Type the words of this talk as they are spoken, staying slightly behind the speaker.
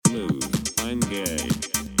Move, I'm gay.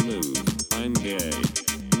 Move, I'm gay.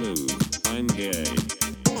 Move, I'm gay.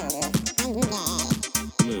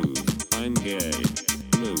 Move, I'm gay.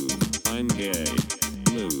 Move, I'm gay.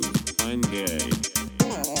 Move, I'm gay.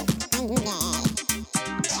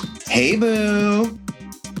 Hey, boo.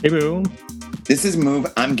 Hey, boo. This is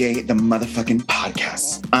Move, I'm Gay, the motherfucking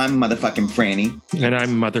podcast. I'm motherfucking Franny. And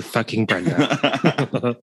I'm motherfucking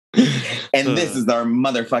Brenda. And this is our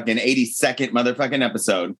motherfucking 82nd motherfucking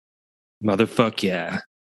episode. Motherfuck yeah.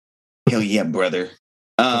 Hell yeah, brother.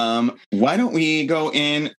 Why don't we go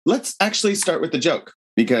in? Let's actually start with the joke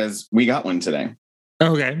because we got one today.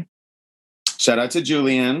 Okay. Shout out to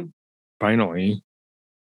Julian. Finally.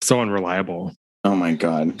 So unreliable. Oh my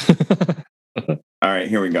God. All right,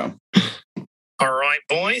 here we go. All right,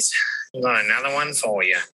 boys, I've got another one for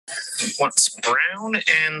you. What's brown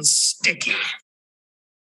and sticky?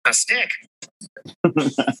 A stick.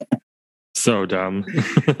 So dumb.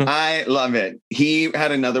 I love it. He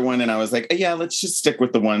had another one and I was like, yeah, let's just stick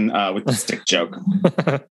with the one with the stick joke.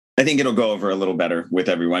 I think it'll go over a little better with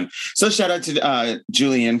everyone. So shout out to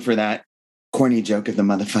Julian for that corny joke of the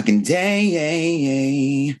motherfucking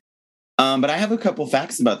day. But I have a couple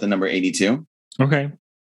facts about the number 82. Okay.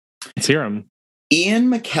 Let's hear them. Ian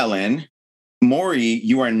McKellen, Maury,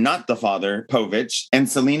 you are not the father, Povich, and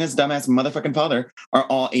Selena's dumbass motherfucking father are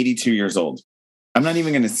all 82 years old. I'm not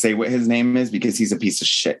even going to say what his name is because he's a piece of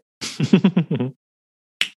shit.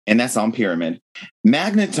 And that's on Pyramid.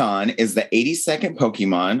 Magneton is the 82nd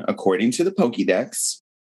Pokemon, according to the Pokédex.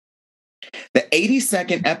 The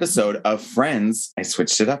 82nd episode of Friends, I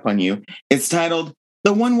switched it up on you, it's titled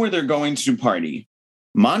The One Where They're Going to Party.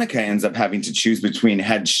 Monica ends up having to choose between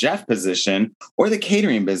head chef position or the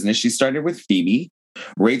catering business she started with Phoebe.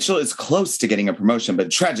 Rachel is close to getting a promotion,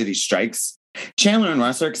 but tragedy strikes. Chandler and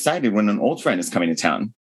Ross are excited when an old friend is coming to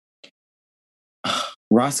town.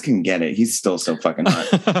 Ross can get it. He's still so fucking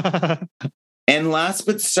hot. And last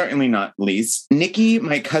but certainly not least, Nikki,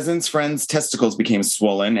 my cousin's friend's testicles became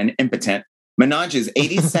swollen and impotent. Minaj's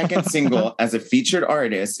 82nd single as a featured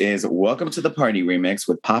artist is Welcome to the Party remix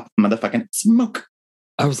with Pop Motherfucking Smoke.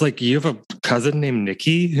 I was like, you have a cousin named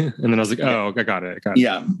Nikki? And then I was like, oh, I got it.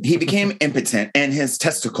 Yeah, he became impotent and his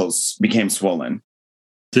testicles became swollen.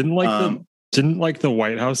 Didn't the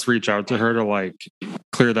White House reach out to her to like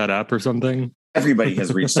clear that up or something? Everybody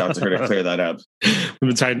has reached out to her to clear that up.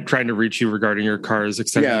 We've been trying to reach you regarding your car's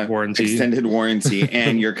extended warranty. Extended warranty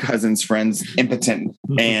and your cousin's friend's impotent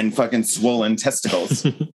and fucking swollen testicles.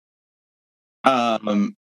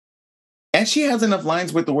 And she has enough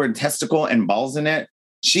lines with the word testicle and balls in it.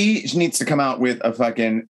 She needs to come out with a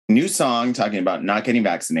fucking new song talking about not getting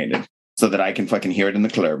vaccinated so that I can fucking hear it in the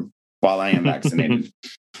club while I am vaccinated.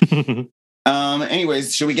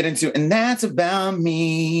 Anyways, should we get into, and that's about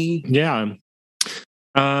me. Yeah.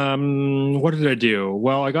 What did I do?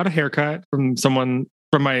 Well, I got a haircut from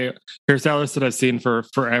my hairstylist that I've seen for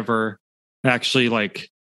forever. Actually,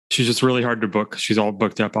 like, she's just really hard to book. She's all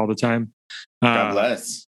booked up all the time. God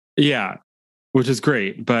bless. Yeah, which is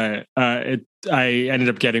great. But I ended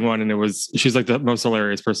up getting one, and she's like the most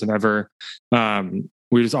hilarious person ever.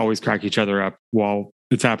 We just always crack each other up while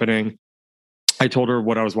it's happening. I told her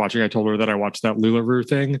what I was watching. I told her that I watched that LuLaRoe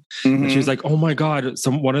thing. Mm-hmm. And she was like, oh my God,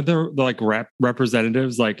 one of the like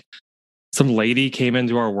representatives, like some lady came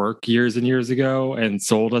into our work years and years ago and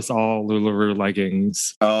sold us all LuLaRoe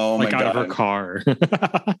leggings. Oh my God. Out of her car.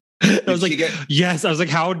 I was like, yes. I was like,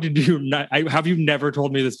 how did you not? Have you never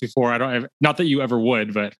told me this before? Not that you ever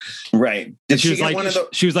would, but. Right. She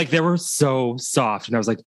was like, they were so soft. And I was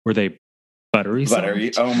like, were they buttery?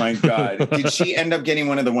 Oh my God. Did she end up getting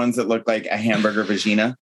one of the ones that looked like a hamburger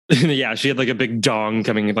vagina? Yeah, she had like a big dong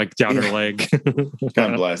coming like down her leg.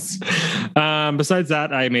 God bless. Besides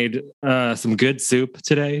that, I made some good soup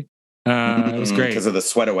today. It was great. Because of the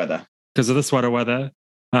sweater weather.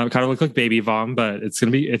 Kind of looked like baby vom, but it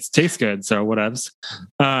tastes good, so whatevs.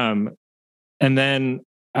 And then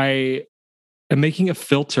I am making a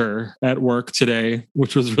filter at work today,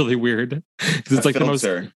 which was really weird. Because it's like filter.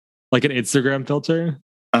 The most like an Instagram filter.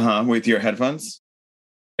 With your headphones?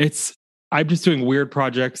 I'm just doing weird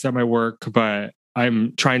projects at my work, but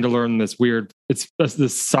I'm trying to learn this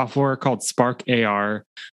software called Spark AR,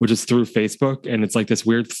 which is through Facebook. And it's like this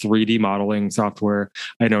weird 3D modeling software.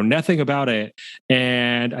 I know nothing about it.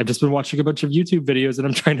 And I've just been watching a bunch of YouTube videos and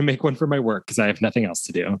I'm trying to make one for my work because I have nothing else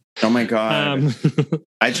to do. Oh my God.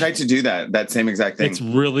 I tried to do that same exact thing. It's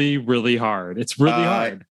really, really hard. It's really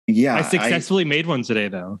hard. Yeah. I successfully made one today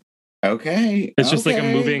though. Okay. It's just like a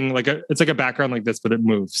moving, it's like a background like this, but it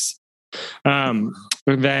moves. And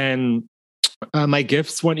then My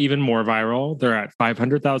gifts went even more viral. They're at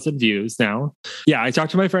 500,000 views now. Yeah, I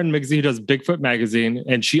talked to my friend Migsy who does Bigfoot magazine,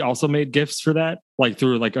 and she also made gifts for that, like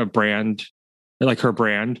through like a brand, like her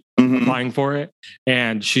brand, applying for it.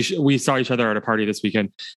 And we saw each other at a party this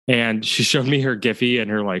weekend, and she showed me her Giphy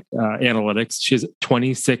and her like analytics. She has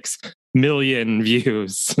 26 million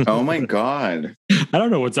views. Oh my God. I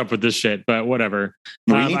don't know what's up with this shit, but whatever.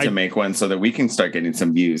 We need to make one so that we can start getting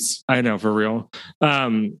some views. I know, for real.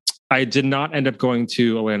 I did not end up going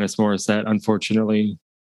to Alanis Morissette, unfortunately,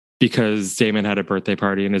 because Damon had a birthday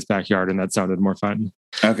party in his backyard and that sounded more fun.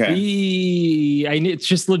 Okay. It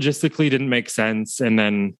just logistically didn't make sense. And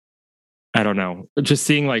then, I don't know, just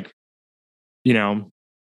seeing like,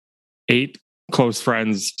 8 close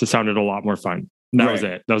friends just sounded a lot more fun. That was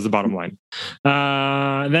it. That was the bottom line.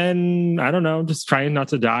 Then, I don't know, just trying not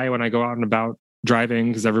to die when I go out and about driving,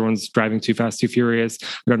 because everyone's driving too fast, too furious. I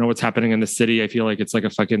don't know what's happening in the city. I feel like it's like a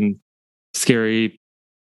fucking scary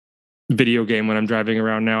video game when I'm driving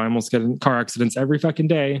around now. I almost get in car accidents every fucking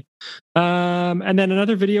day. And then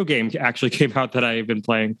another video game actually came out that I've been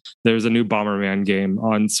playing. There's a new Bomberman game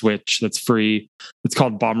on Switch that's free. It's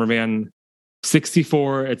called Bomberman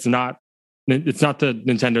 64. It's not the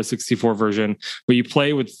Nintendo 64 version, but you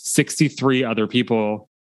play with 63 other people,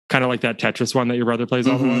 kind of like that Tetris one that your brother plays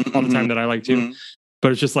all the time that I like too.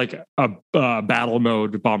 But it's just like a battle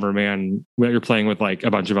mode Bomberman where you're playing with like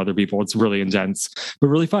a bunch of other people. It's really intense, but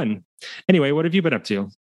really fun. Anyway, what have you been up to?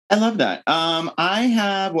 I love that.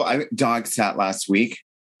 I dog sat last week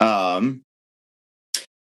and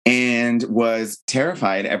was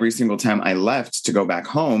terrified every single time I left to go back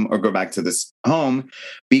home or go back to this home,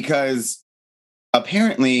 because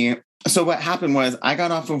apparently, so what happened was I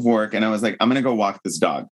got off of work and I was like, I'm going to go walk this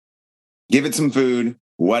dog, give it some food,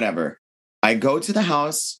 whatever. I go to the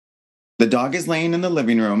house. The dog is laying in the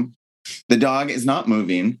living room. The dog is not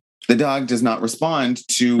moving. The dog does not respond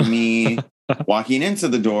to me walking into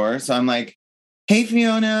the door. So I'm like, hey,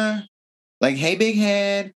 Fiona, like, hey, big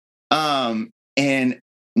head. And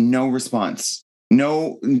no response,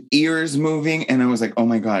 no ears moving. And I was like, oh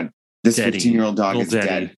my God, this 15-year-old dog is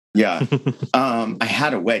dead. Yeah. I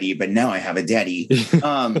had a Weddy, but now I have a daddy.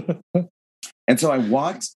 And so I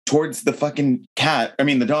walked towards the fucking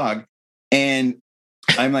the dog. And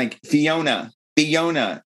I'm like, Fiona,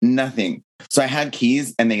 nothing. So I had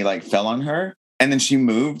keys and they like fell on her, and then she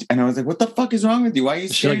moved, and I was like, what the fuck is wrong with you? Why are you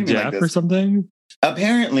staring at me like this? Or something?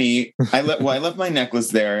 Apparently, I left my necklace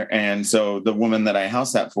there. And so the woman that I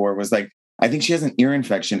house sat for was like, I think she has an ear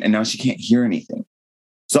infection and now she can't hear anything.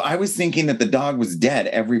 So I was thinking that the dog was dead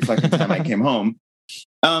every fucking time I came home.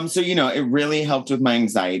 So, it really helped with my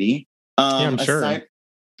anxiety. Yeah, I'm sure.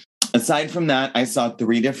 Aside from that, I saw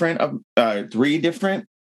three different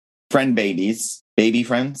baby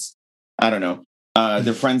friends. I don't know.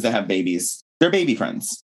 They're friends that have babies. They're baby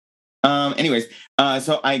friends. Anyways,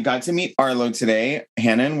 so I got to meet Arlo today,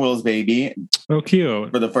 Hannah and Will's baby. Oh, cute.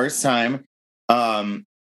 For the first time.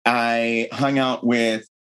 I hung out with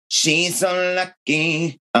She's So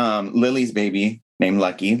Lucky, Lily's baby named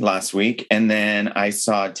Lucky last week. And then I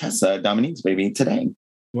saw Tessa, Dominique's baby, today.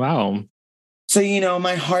 Wow. So,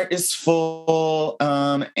 my heart is full,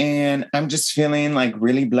 and I'm just feeling like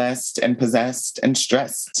really blessed and possessed and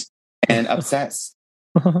stressed and obsessed.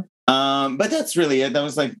 But that's really it. That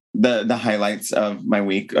was like the highlights of my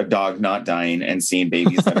week: a dog not dying and seeing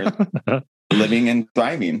babies that are living and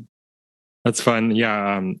thriving. That's fun.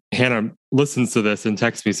 Yeah. Hannah listens to this and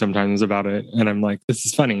texts me sometimes about it. And I'm like, this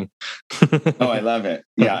is funny. Oh, I love it.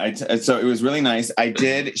 Yeah. So it was really nice.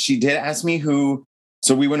 She did ask me who.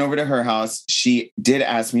 So we went over to her house. She did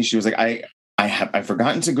ask me, she was like, I've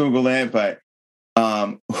forgotten to Google it, but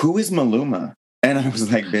who is Maluma? And I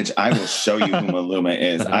was like, bitch, I will show you who Maluma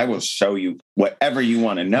is. I will show you whatever you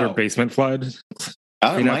want to know. Her basement flood.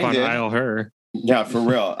 I don't mind it. Aisle her. Yeah, for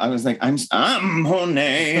real. I was like, I'm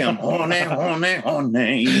horny. I'm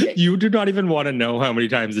horny. You do not even want to know how many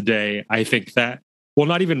times a day I think that. Well,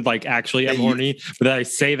 not even like actually I'm horny, but I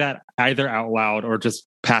say that either out loud or just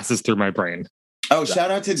passes through my brain. Oh,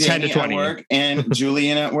 shout out to Danny at work and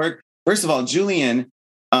Julian at work. First of all, Julian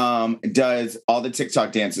does all the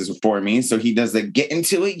TikTok dances for me. So he does the get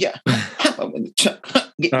into it. Yeah.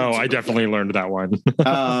 I definitely learned that one.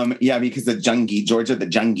 Yeah, because the Jungie, Georgia the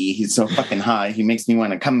Jungie, he's so fucking high. He makes me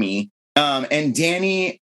want to come me. And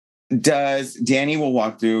Danny will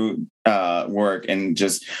walk through work and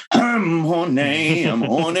just, I'm horny.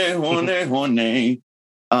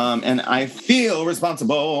 And I feel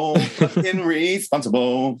responsible, fucking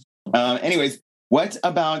responsible. Anyways, what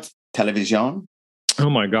about television? Oh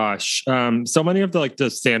my gosh. So many of the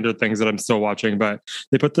standard things that I'm still watching, but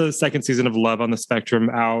they put the second season of Love on the Spectrum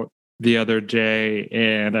out the other day,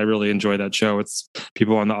 and I really enjoy that show. It's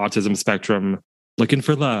people on the autism spectrum looking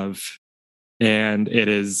for love. And it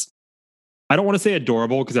is, I don't want to say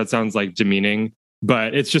adorable because that sounds like demeaning,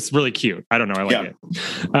 but it's just really cute. I don't know. I like it.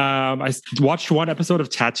 I watched one episode of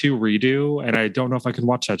Tattoo Redo, and I don't know if I can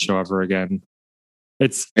watch that show ever again.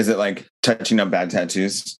 Is it like touching up bad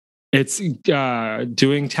tattoos? It's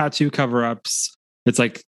doing tattoo cover-ups. It's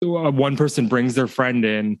like one person brings their friend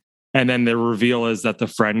in, and then the reveal is that the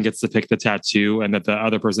friend gets to pick the tattoo and that the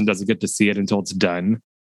other person doesn't get to see it until it's done.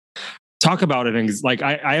 Talk about it. Like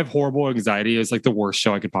I have horrible anxiety. It's like the worst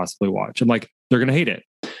show I could possibly watch. I'm like, they're going to hate it.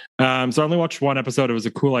 So I only watched one episode. It was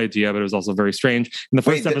a cool idea, but it was also very strange. And the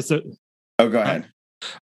first episode. Oh, go ahead.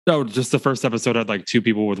 No, just the first episode had like two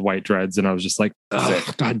people with white dreads. And I was just like,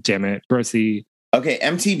 oh, God damn it. Grossy. Okay.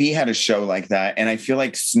 MTV had a show like that. And I feel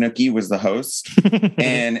like Snooki was the host.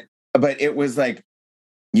 But it was like,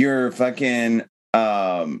 you're fucking,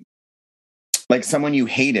 like someone you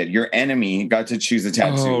hated, your enemy got to choose a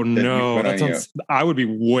tattoo. Oh no, I would be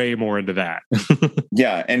way more into that.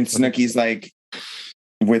 Yeah, and Snooki's like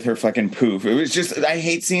with her fucking poof. It was just, I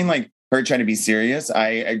hate seeing like her trying to be serious.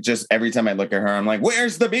 I just, every time I look at her, I'm like,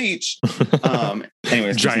 where's the beach?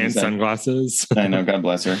 Anyways, giant sunglasses. I know, God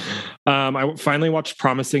bless her. I finally watched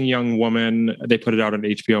Promising Young Woman. They put it out on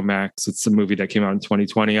HBO Max. It's a movie that came out in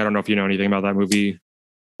 2020. I don't know if you know anything about that movie.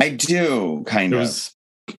 I do, kind of. It was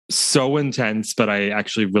so intense, but I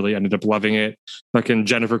actually really ended up loving it. Fucking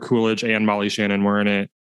Jennifer Coolidge and Molly Shannon were in it.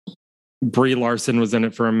 Brie Larson was in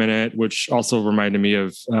it for a minute, which also reminded me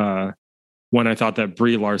of when I thought that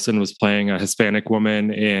Brie Larson was playing a Hispanic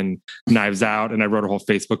woman in Knives Out, and I wrote a whole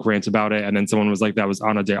Facebook rant about it. And then someone was like, that was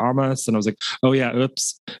Ana de Armas. And I was like, oh yeah,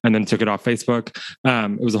 oops. And then took it off Facebook.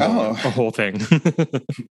 It was a whole thing.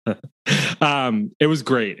 It was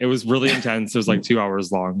great. It was really intense. It was like 2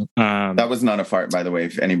 hours long. That was not a fart, by the way,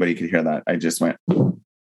 if anybody could hear that. I just went,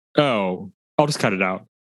 oh, I'll just cut it out.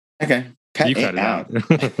 Okay. Cut it out.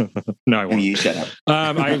 No, I won't. You shut up.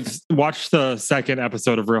 I've watched the second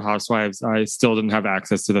episode of Real Housewives. I still didn't have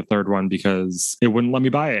access to the third one because it wouldn't let me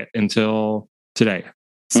buy it until today.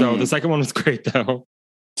 So the second one was great, though.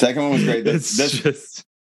 Second one was great. It's just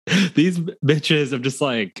these bitches. I'm just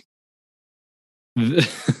like,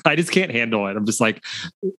 I just can't handle it. I'm just like,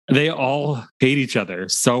 they all hate each other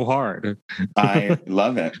so hard. I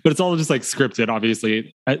love it. But it's all just like scripted,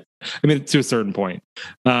 obviously. I mean, to a certain point.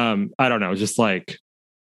 I don't know. Just like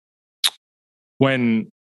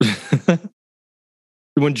when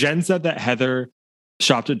when Jen said that Heather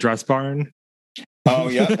shopped at Dress Barn. Oh,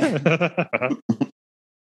 yeah.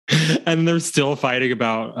 And they're still fighting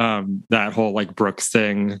about that whole like Brooks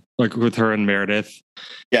thing, like with her and Meredith.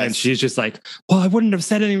 Yes. And she's just like, well, I wouldn't have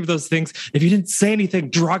said any of those things if you didn't say anything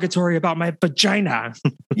derogatory about my vagina.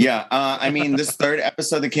 Yeah. I mean, this third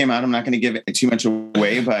episode that came out, I'm not going to give it too much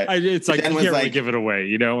away, but it's like, Jen you can't really give it away,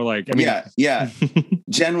 you know? Like, I mean, yeah.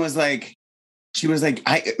 Jen was like,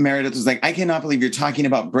 Meredith was like, I cannot believe you're talking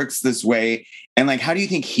about Brooks this way. And like, how do you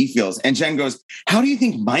think he feels? And Jen goes, how do you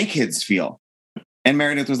think my kids feel? And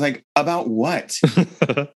Meredith was like, about what?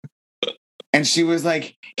 And she was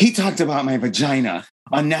like, he talked about my vagina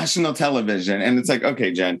on national television. And it's like,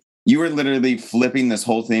 okay, Jen, you were literally flipping this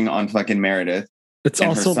whole thing on fucking Meredith. It's and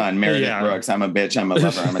also her son, Meredith Brooks. I'm a bitch. I'm a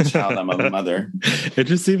lover. I'm a child. I'm a mother. It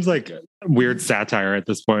just seems like weird satire at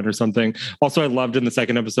this point or something. Also, I loved in the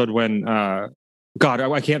second episode when, God,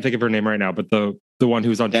 I can't think of her name right now, but the one who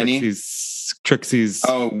was on Trixie's.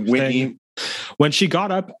 Oh, Whitney. Thing. When she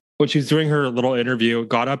got up, when she was doing her little interview,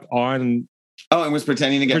 got up on. Oh, and was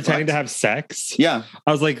pretending to have sex. Yeah,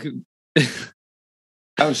 I was like,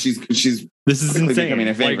 oh, she's. This is insane.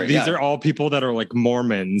 A favorite, like these are all people that are like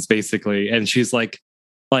Mormons, basically, and she's like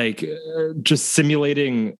just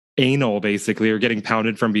simulating anal, basically, or getting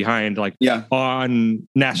pounded from behind, like on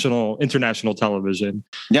international television.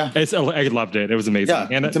 Yeah, I loved it. It was amazing. Yeah,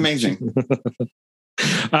 and it's amazing.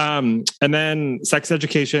 And then Sex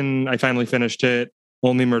Education, I finally finished it.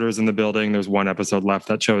 Only Murders in the Building. There's one episode left.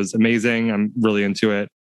 That show is amazing. I'm really into it.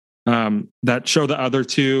 That show, The Other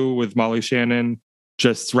Two with Molly Shannon,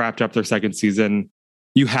 just wrapped up their second season.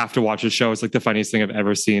 You have to watch the show. It's like the funniest thing I've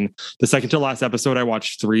ever seen. The second to last episode, I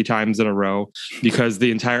watched 3 times in a row because the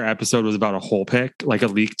entire episode was about a hole pick, like a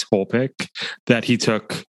leaked hole pick that he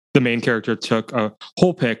took. The main character took a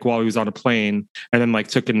hole pick while he was on a plane and then like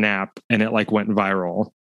took a nap and it like went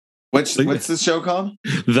viral. What's the show called?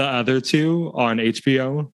 The Other Two on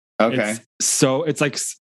HBO. Okay. It's like,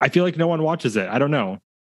 I feel like no one watches it. I don't know.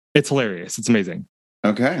 It's hilarious. It's amazing.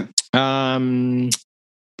 Okay.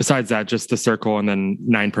 Besides that, just The Circle and then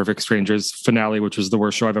 9 Perfect Strangers finale, which was the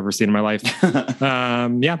worst show I've ever seen in my life.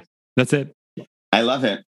 Yeah, that's it. I love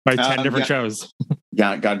it. by 10 different yeah. shows.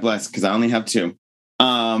 Yeah, God bless, because I only have 2.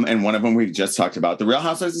 And one of them we've just talked about. The Real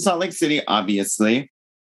Housewives of Salt Lake City, obviously.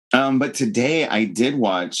 But today I did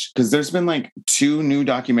watch, because there's been like 2 new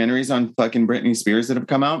documentaries on fucking Britney Spears that have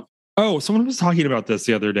come out. Oh, someone was talking about this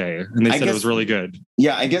the other day, and they said it was really good.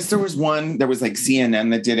 Yeah, I guess there was like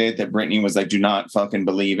CNN that did it, that Britney was like, do not fucking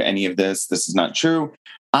believe any of this. This is not true.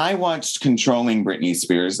 I watched Controlling Britney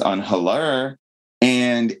Spears on Hulu,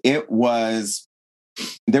 and there was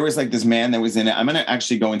like this man that was in it. I'm going to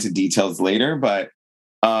actually go into details later, but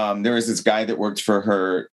there was this guy that worked for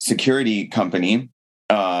her security company.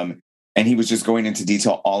 And he was just going into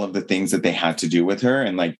detail all of the things that they had to do with her.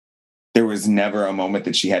 And like, there was never a moment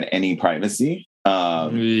that she had any privacy. So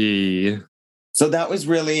that was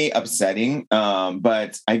really upsetting.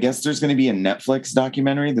 But I guess there's going to be a Netflix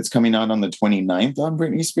documentary that's coming out on the 29th on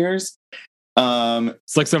Britney Spears.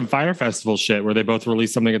 It's like some Fire Festival shit where they both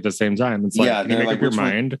release something at the same time. It's like, yeah, can you make like, up your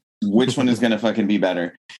mind? Which one is going to fucking be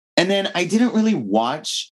better? And then I didn't really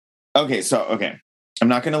watch. Okay. I'm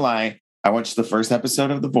not going to lie. I watched the first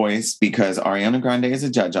episode of The Voice because Ariana Grande is a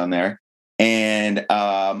judge on there. And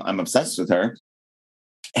I'm obsessed with her.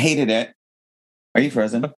 Hated it. Are you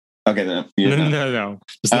frozen? Okay, then. No.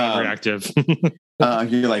 It's not very active.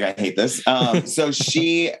 You're like, I hate this. So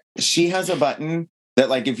she has a button that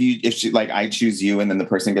like, if she like, I choose you and then the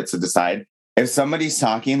person gets to decide. If somebody's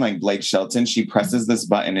talking like Blake Shelton, she presses this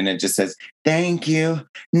button and it just says, thank you,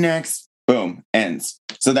 next, boom, ends.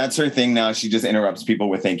 So that's her thing now. She just interrupts people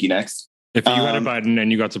with thank you, next. If you had a button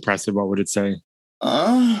and you got to press it, what would it say?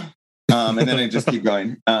 And then I just keep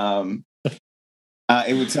going.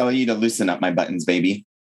 It would tell you to loosen up my buttons, baby,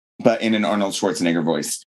 but in an Arnold Schwarzenegger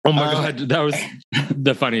voice. Oh my God. That was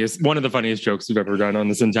one of the funniest jokes we've ever done on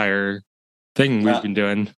this entire thing we've been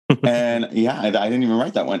doing. And yeah, I didn't even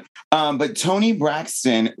write that one. But Toni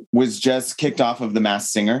Braxton was just kicked off of The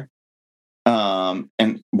Masked Singer.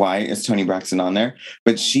 And why is Toni Braxton on there?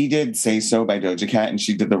 But she did Say So by Doja Cat, and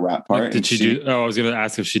she did the rap part. Like, did she do? Oh, I was going to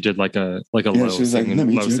ask if she did like a low. She was like, "Let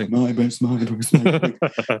me check my best my voice like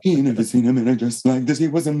he never seen a minute just like this. He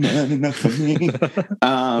wasn't man enough for me."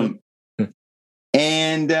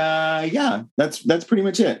 Yeah, that's pretty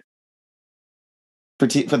much it for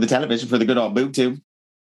the television, for the good old boob tube.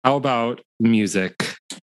 How about music?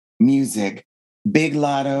 Big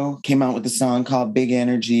Lotto came out with a song called Big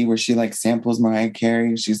Energy where she like samples Mariah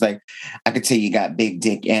Carey. She's like, I could tell you got big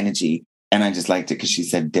dick energy. And I just liked it because she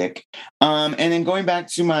said dick. And then going back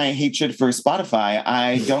to my hatred for Spotify,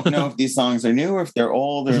 I don't know if these songs are new or if they're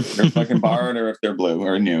old or if they're fucking borrowed or if they're blue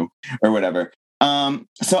or new or whatever.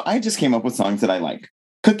 So I just came up with songs that I like.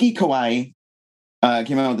 Cookie Kawaii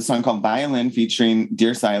came out with a song called Violin featuring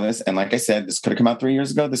Dear Silas. And like I said, this could have come out 3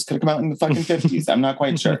 years ago. This could have come out in the fucking 50s. I'm not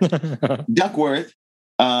quite sure. Duckworth,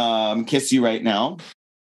 Kiss You Right Now.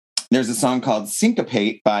 There's a song called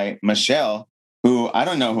Syncopate by Michelle, who I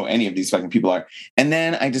don't know who any of these fucking people are. And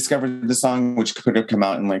then I discovered the song, which could have come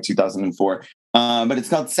out in like 2004. But it's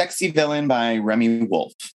called Sexy Villain by Remy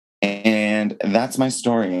Wolf. And that's my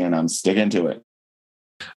story, and I'm sticking to it.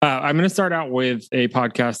 I'm going to start out with a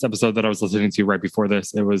podcast episode that I was listening to right before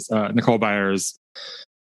this. It was Nicole Byer's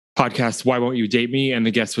podcast, Why Won't You Date Me? And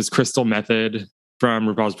the guest was Crystal Method from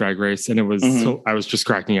RuPaul's Drag Race. And it was, I was just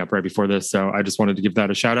cracking up right before this. So I just wanted to give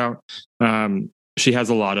that a shout out. She has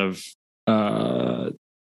a lot of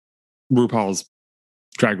RuPaul's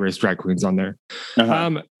Drag Race drag queens on there.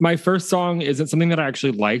 My first song isn't something that I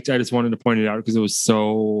actually liked. I just wanted to point it out because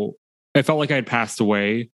it felt like I had passed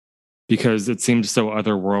away because it seemed so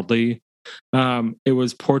otherworldly. It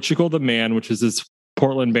was Portugal the Man, which is this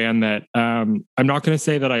Portland band that I'm not going to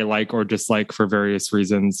say that I like or dislike for various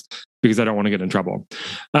reasons because I don't want to get in trouble.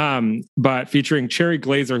 But featuring Cherry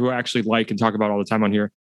Glazer, who I actually like and talk about all the time on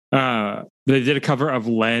here. They did a cover of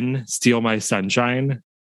Len, Steal My Sunshine.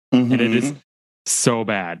 And it is so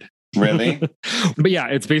bad. Really? But yeah,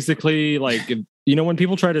 it's basically like, you know, when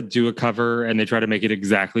people try to do a cover and they try to make it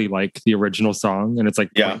exactly like the original song and it's like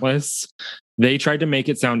pointless, they tried to make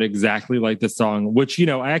it sound exactly like the song, which, you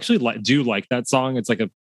know, I actually do like that song. It's like a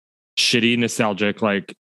shitty, nostalgic,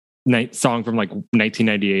 like song from like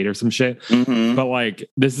 1998 or some shit. But like,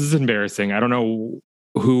 this is embarrassing. I don't know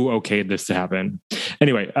who okayed this to happen.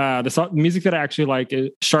 Anyway, the music that I actually like is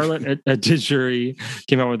Charlotte Adjuri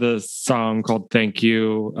came out with a song called Thank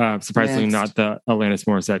You. Surprisingly, not the Alanis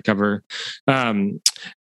Morissette cover.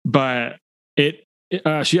 But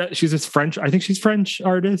she's this French, I think she's French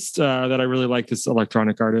artist that I really like, this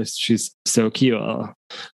electronic artist. She's so cute.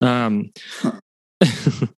 Borai,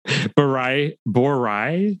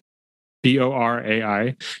 Borai, came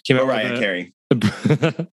out with Carey.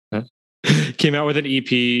 came out with an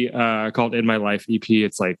EP called In My Life EP.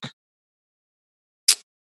 It's like,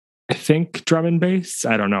 I think drum and bass.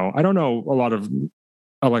 I don't know a lot of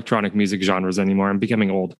electronic music genres anymore. I'm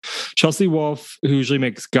becoming old. Chelsea Wolfe, who usually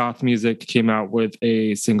makes goth music, came out with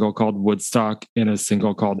a single called Woodstock and a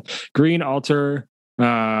single called Green Altar.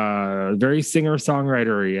 Very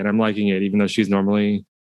singer-songwritery, and I'm liking it, even though she's normally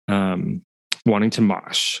wanting to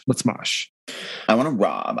mosh. Let's mosh. I want to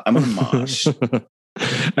rob. I want to mosh.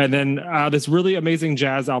 And then this really amazing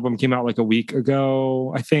jazz album came out like a week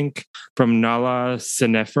ago, I think, from Nala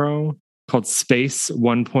Cinefro called Space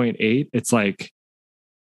 1.8.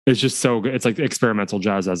 It's just so good. It's like experimental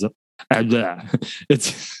jazz it's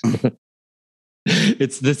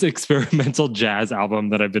it's this experimental jazz album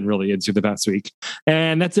that I've been really into the past week.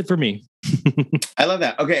 And that's it for me. I love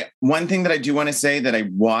that. Okay. One thing that I do want to say that I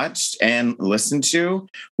watched and listened to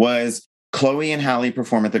was Chloe and Halle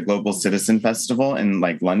perform at the Global Citizen Festival in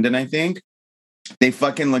like London, I think. They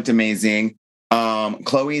fucking looked amazing.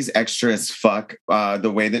 Chloe's extra as fuck.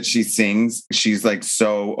 The way that she sings, she's like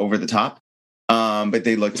so over the top. But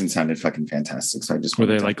they looked and sounded fucking fantastic. So I just were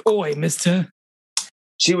they like, oh, I missed her?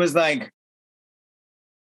 She was like,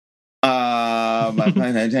 I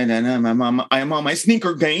am on my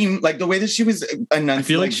sneaker game. Like the way that she was I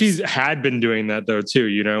feel like she's had been doing that though too,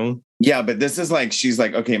 you know? Yeah, but this is like, she's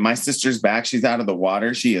like, okay, my sister's back. She's out of the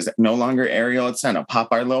water. She is no longer Ariel. It's time to pop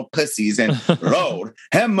our little pussies and Lord,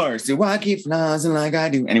 have mercy. Why keep flying like I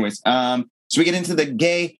do? Anyways, so we get into the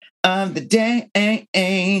gay of the day.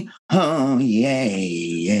 Oh,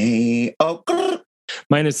 yay. Oh, grr.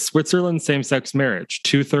 Mine is Switzerland same-sex marriage.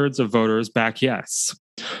 2/3 of voters back yes.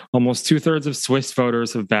 Almost 2/3 of Swiss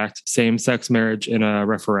voters have backed same-sex marriage in a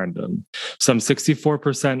referendum. Some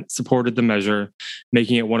 64% supported the measure,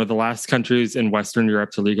 making it one of the last countries in Western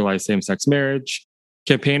Europe to legalize same-sex marriage.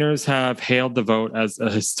 Campaigners have hailed the vote as a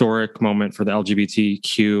historic moment for the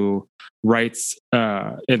LGBTQ rights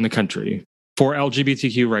in the country. For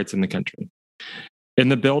LGBTQ rights in the country. In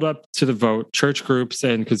the build-up to the vote, church groups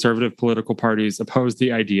and conservative political parties opposed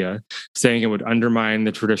the idea, saying it would undermine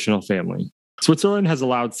the traditional family. Switzerland has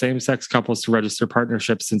allowed same-sex couples to register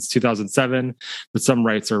partnerships since 2007, but some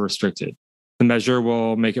rights are restricted. The measure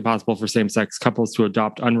will make it possible for same-sex couples to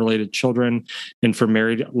adopt unrelated children and for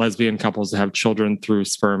married lesbian couples to have children through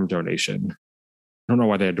sperm donation. I don't know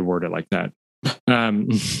why they had to word it like that.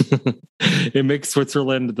 It makes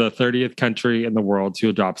Switzerland the 30th country in the world to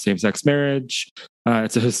adopt same-sex marriage.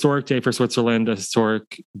 It's a historic day for Switzerland, a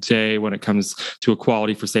historic day when it comes to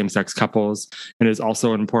equality for same-sex couples, and is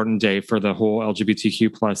also an important day for the whole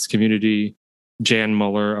LGBTQ plus community. Jan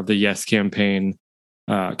Muller of the Yes campaign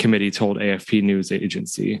committee told AFP news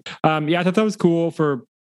agency. Yeah, I thought that was cool for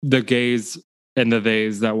the gays and the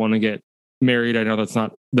theys that want to get married. I know that's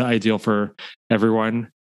not the ideal for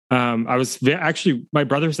everyone. I was actually, my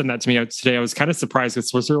brother sent that to me today. I was kind of surprised because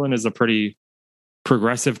Switzerland is a pretty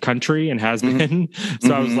progressive country and has been.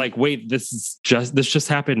 So I was like, wait, this just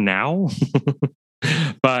happened now?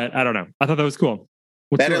 But I don't know. I thought that was cool.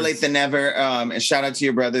 What's better yours? late than never. Shout out to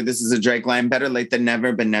your brother. This is a Drake line. Better late than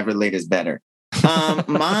never, but never late is better.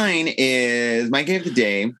 My gay of the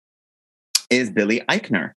day is Billy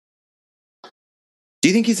Eichner. Do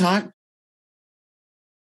you think he's hot?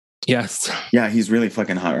 Yes. Yeah, he's really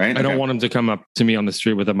fucking hot, right? I don't want him to come up to me on the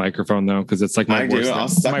street with a microphone though, because it's like my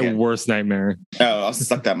worst nightmare. Oh, I'll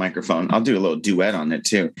suck that microphone. I'll do a little duet on it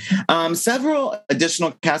too. Several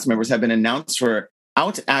additional cast members have been announced for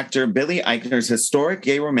out actor Billy Eichner's historic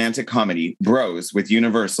gay romantic comedy, Bros, with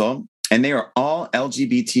Universal, and they are all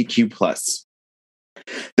LGBTQ+.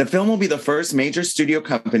 The film will be the first major studio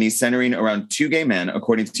company centering around two gay men,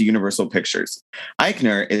 according to Universal Pictures.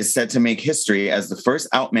 Eichner is set to make history as the first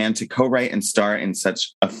out man to co-write and star in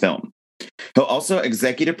such a film. He'll also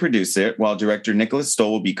executive produce it, while director Nicholas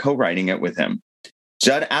Stoll will be co-writing it with him.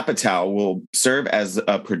 Judd Apatow will serve as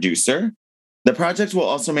a producer. The project will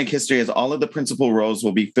also make history as all of the principal roles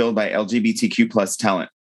will be filled by LGBTQ+ talent.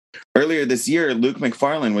 Earlier this year, Luke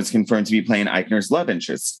McFarlane was confirmed to be playing Eichner's love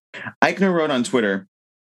interest. Eichner wrote on Twitter,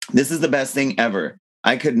 "This is the best thing ever.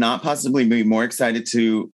 I could not possibly be more excited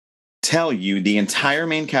to tell you the entire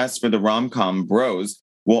main cast for the rom-com Bros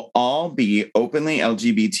will all be openly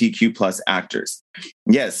LGBTQ+ actors.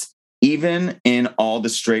 Yes, even in all the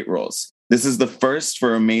straight roles. This is the first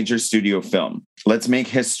for a major studio film. Let's make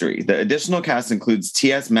history." The additional cast includes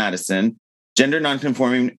T.S. Madison, gender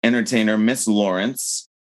nonconforming entertainer Miss Lawrence,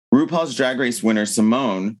 RuPaul's Drag Race winner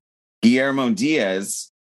Simone, Guillermo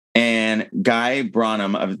Diaz, and Guy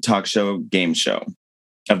Branum of the talk show, The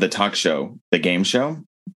Game Show.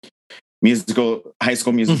 High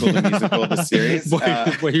School Musical, the musical, the series.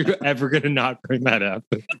 Were you ever going to not bring that up?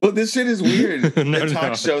 Well, this shit is weird. No, The talk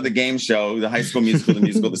no. show, the game show, the High School Musical, the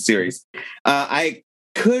musical, the series. I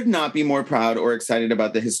could not be more proud or excited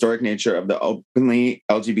about the historic nature of the openly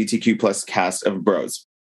LGBTQ plus cast of Bros.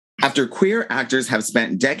 After queer actors have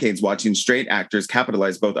spent decades watching straight actors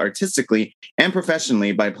capitalize both artistically and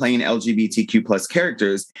professionally by playing LGBTQ plus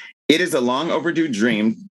characters, it is a long overdue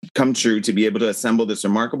dream come true to be able to assemble this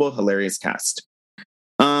remarkable, hilarious cast.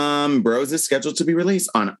 Bros is scheduled to be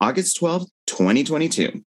released on August 12th,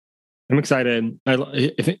 2022. I'm excited.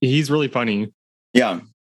 He's really funny. Yeah.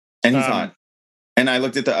 And he's Um, hot. And I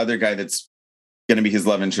looked at the other guy that's going to be his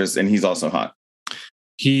love interest, and he's also hot.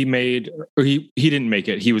 He didn't make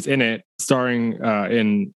it. He was in it, starring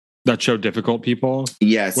in that show Difficult People,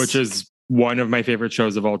 Yes. which is one of my favorite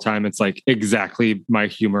shows of all time. It's like exactly my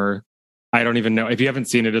humor. I don't even know if you haven't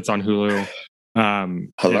seen it. It's on Hulu.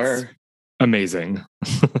 Hello. It's amazing.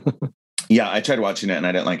 Yeah, I tried watching it and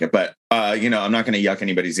I didn't like it, but I'm not going to yuck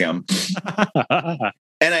anybody's yum.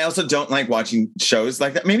 And I also don't like watching shows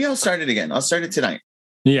like that. Maybe I'll start it again. I'll start it tonight.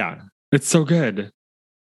 Yeah, it's so good.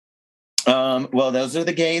 Well, those are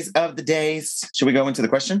the gays of the days. Should we go into the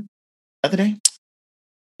question of the day?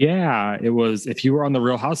 Yeah, it was. If you were on the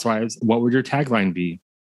Real Housewives, what would your tagline be?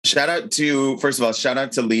 First of all, shout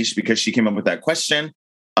out to Leash because she came up with that question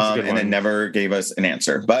That's a good and then one. never gave us an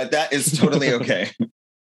answer. But that is totally okay.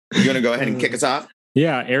 You want to go ahead and kick us off?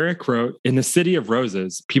 Yeah, Eric wrote, in the city of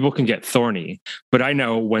roses, people can get thorny, but I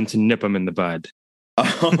know when to nip them in the bud.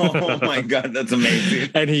 Oh my God, that's amazing.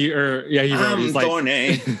 And he wrote, he's like,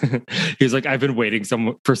 thorny. he's like, I've been waiting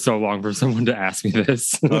for so long for someone to ask me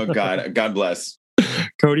this. Oh God, God bless.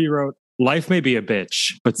 Cody wrote, life may be a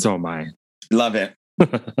bitch, but so am I. Love it.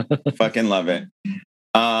 Fucking love it.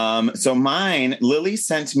 So mine, Lily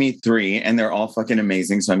sent me 3 and they're all fucking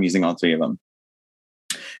amazing. So I'm using all 3 of them.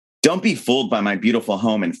 Don't be fooled by my beautiful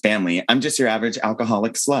home and family. I'm just your average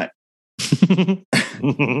alcoholic slut.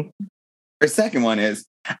 Her second one is,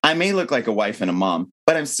 I may look like a wife and a mom,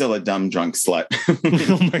 but I'm still a dumb drunk slut.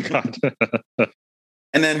 Oh my God.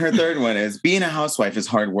 And then her third one is, being a housewife is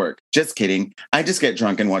hard work. Just kidding. I just get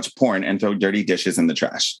drunk and watch porn and throw dirty dishes in the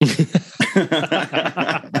trash.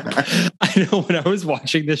 I know when I was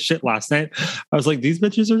watching this shit last night, I was like, these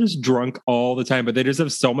bitches are just drunk all the time, but they just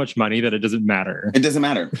have so much money that it doesn't matter. It doesn't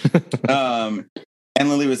matter. And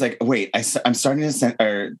Lily was like, wait, I'm starting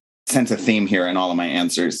to sense a theme here in all of my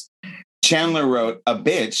answers. Chandler wrote, a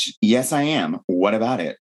bitch. Yes, I am. What about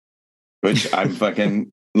it? Which I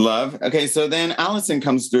fucking love. Okay, so then Allison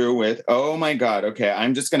comes through with, oh my God. Okay,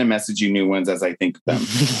 I'm just going to message you new ones as I think of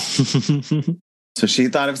them. So she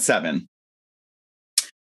thought of 7.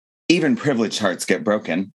 Even privileged hearts get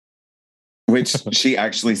broken, which she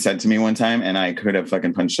actually said to me one time, and I could have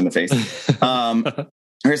fucking punched in the face.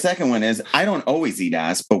 Her second one is, I don't always eat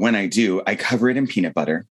ass, but when I do, I cover it in peanut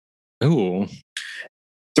butter. Ooh.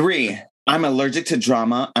 3, I'm allergic to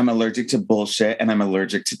drama, I'm allergic to bullshit, and I'm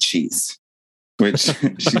allergic to cheese. Which she's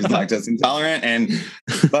lactose intolerant and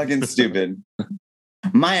fucking stupid.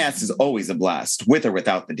 My ass is always a blast, with or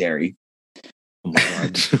without the dairy. Oh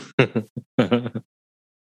my God.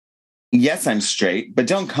 Yes, I'm straight, but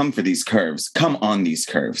don't come for these curves. Come on these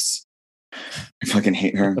curves. I fucking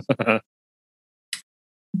hate her. Her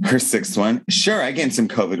 6th one. Sure, I gained some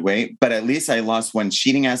COVID weight, but at least I lost one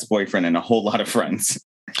cheating ass boyfriend and a whole lot of friends.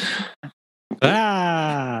 And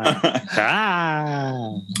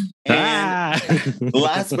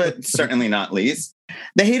last but certainly not least,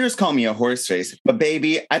 the haters call me a horse face, but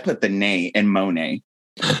baby, I put the nay in Monet.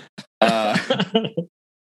 I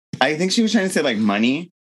think she was trying to say like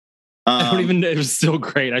money. I don't even know. It was so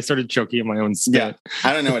great. I started choking in my own spit. Yeah,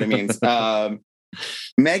 I don't know what it means.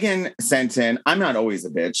 Megan sent in, I'm not always a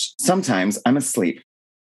bitch. Sometimes I'm asleep.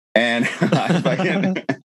 And I fucking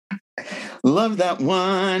love that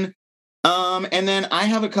one. And then I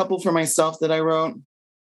have a couple for myself that I wrote.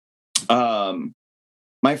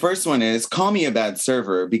 My first one is, call me a bad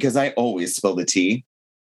server because I always spill the tea.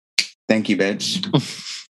 Thank you, bitch.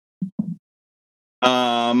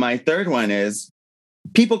 My third one is,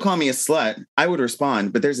 people call me a slut. I would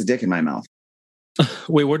respond, but there's a dick in my mouth.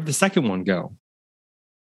 Wait, where did the second one go?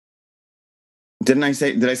 Did I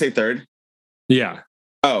say third? Yeah.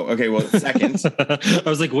 Oh, okay. Well, second. I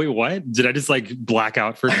was like, wait, what? Did I just like black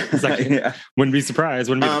out for a second? Yeah. Wouldn't be surprised.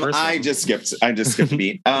 Wouldn't be the first I one. just skipped a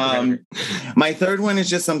beat. My third one is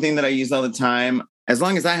just something that I use all the time. As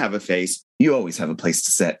long as I have a face, you always have a place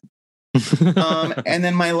to sit. And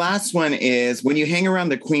then my last one is, when you hang around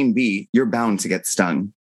the queen bee, you're bound to get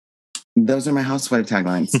stung. Those are my housewife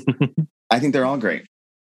taglines. I think they're all great.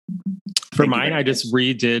 For mine, I just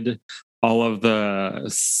redid all of the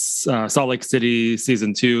Salt Lake City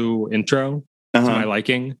season 2 intro to my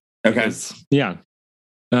liking. Okay. Because, yeah.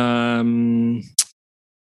 The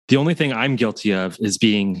only thing I'm guilty of is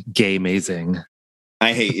being gay amazing.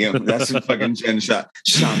 I hate you. That's fucking Jen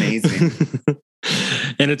amazing.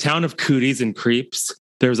 In a town of cooties and creeps,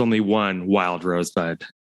 there's only one wild rosebud.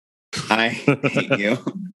 I hate you.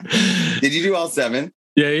 Did you do all 7?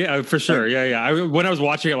 Yeah, for sure. Yeah. When I was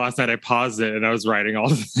watching it last night, I paused it and I was writing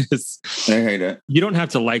all of this. I hate it. You don't have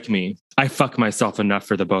to like me. I fuck myself enough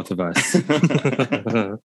for the both of us.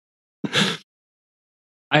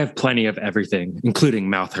 I have plenty of everything, including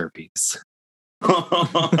mouth herpes.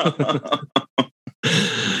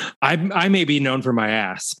 I may be known for my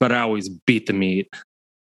ass, but I always beat the meat.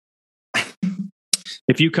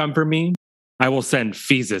 If you come for me, I will send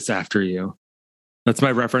Pheezus after you. That's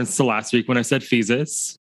my reference to last week when I said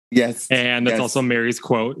Pheezus. Yes. And that's also Mary's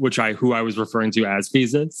quote, who I was referring to as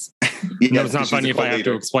Pheezus. Yes, it's not funny if I have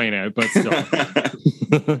to explain it, but still.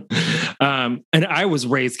 And I was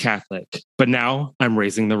raised Catholic, but now I'm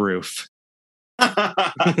raising the roof. I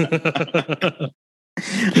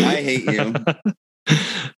hate you.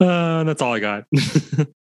 That's all I got. That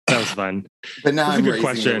was fun. But now I'm a good raising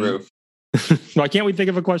question. the roof. Why can't we think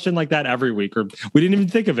of a question like that every week? Or we didn't even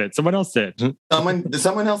think of it. Someone else did.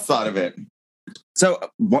 Someone else thought of it. So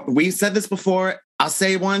we said this before. I'll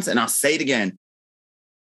say it once and I'll say it again.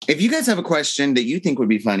 If you guys have a question that you think would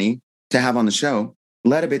be funny to have on the show,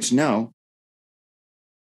 let a bitch know.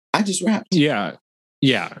 I just rapped. Yeah.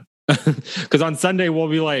 Because on Sunday we'll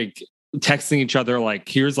be like texting each other like,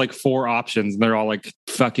 here's like 4 options, and they're all like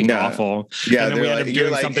fucking awful. Yeah, and then we end up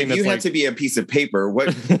doing something that's you had like, to be a piece of paper.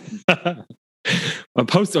 What?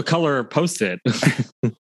 a color post-it.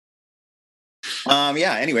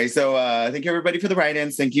 Yeah. Anyway, so thank you everybody for the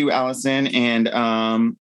write-ins. Thank you, Allison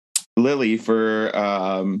and Lily for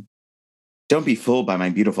don't be fooled by my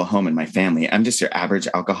beautiful home and my family. I'm just your average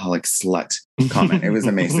alcoholic slut comment. It was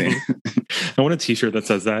amazing. I want a t-shirt that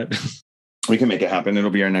says that. We can make it happen. It'll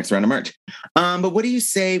be our next round of merch. But what do you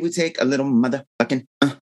say we take a little motherfucking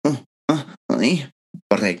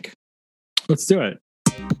break? Let's do it.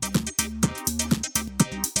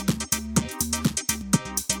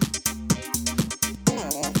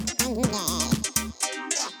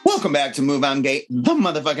 Welcome back to Move On Gate, the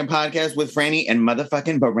motherfucking podcast with Franny and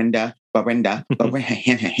motherfucking Barinda,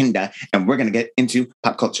 and we're going to get into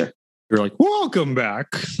pop culture. You're like, welcome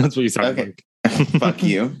back. That's what you sound like. Fuck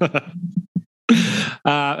you.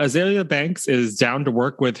 Azealia Banks is down to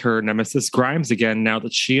work with her nemesis Grimes again now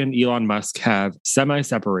that she and Elon Musk have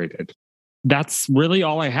semi-separated. That's really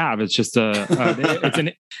all I have. It's just it's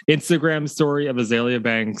an Instagram story of Azealia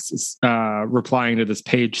Banks replying to this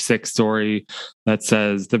Page Six story that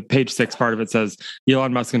says, the Page Six part of it says,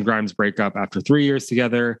 Elon Musk and Grimes break up after 3 years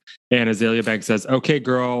together. And Azealia Banks says, okay,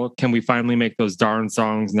 girl, can we finally make those darn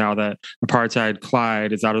songs now that apartheid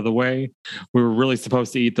Clyde is out of the way? We were really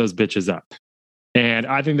supposed to eat those bitches up. And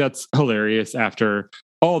I think that's hilarious after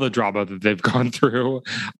all the drama that they've gone through.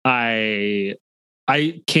 I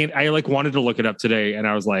wanted to look it up today and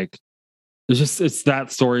I was like, it's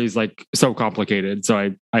that story is like so complicated.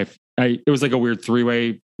 So it was like a weird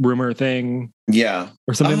 3-way rumor thing. Yeah.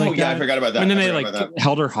 Or something like that. I forgot about that. And then they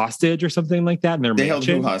held her hostage or something like that. And they held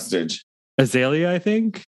who hostage? Azealia, I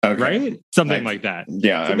think. Okay. Right? Something like that.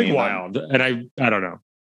 Yeah. Something wild. And I don't know.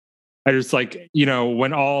 I just like,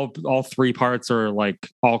 when all 3 parts are like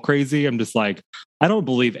all crazy, I'm just like, I don't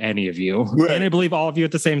believe any of you. Right. And I believe all of you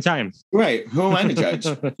at the same time. Right. Who am I to judge?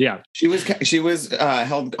 Yeah. She was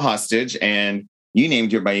held hostage and you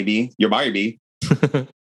named your baby. Yeah.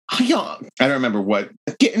 I don't remember what.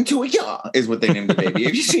 Get into it, yeah, is what they named the baby.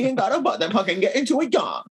 If she ain't got a butt, then fucking get into it,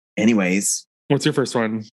 yeah. Anyways. What's your first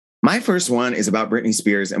one? My first one is about Britney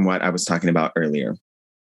Spears and what I was talking about earlier.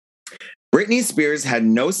 Britney Spears had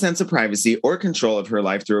no sense of privacy or control of her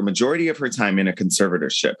life through a majority of her time in a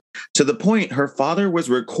conservatorship, to the point her father was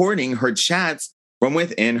recording her chats from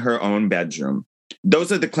within her own bedroom.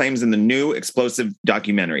 Those are the claims in the new explosive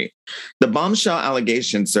documentary. The bombshell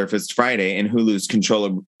allegation surfaced Friday in Hulu's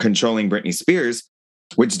Controlling Britney Spears,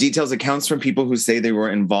 which details accounts from people who say they were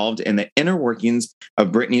involved in the inner workings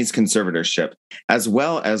of Britney's conservatorship, as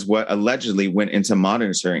well as what allegedly went into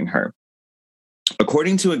monitoring her.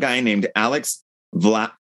 According to a guy named Alex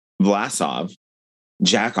Vlasov,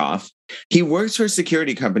 Jackoff, he works for a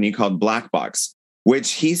security company called Black Box,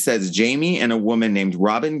 which he says Jamie and a woman named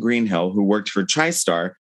Robin Greenhill, who worked for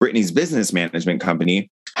TriStar, Britney's business management company,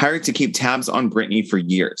 hired to keep tabs on Britney for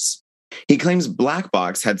years. He claims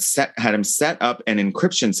Blackbox had him set up an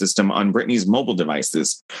encryption system on Britney's mobile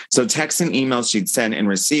devices, so texts and emails she'd send and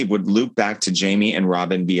receive would loop back to Jamie and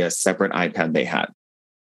Robin via a separate iPad they had.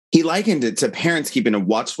 He likened it to parents keeping a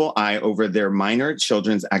watchful eye over their minor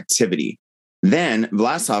children's activity. Then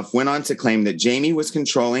Vlasov went on to claim that Jamie was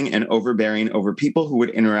controlling and overbearing over people who would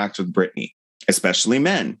interact with Britney, especially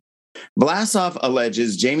men. Vlasov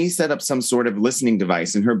alleges Jamie set up some sort of listening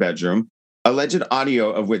device in her bedroom, alleged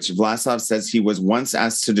audio of which Vlasov says he was once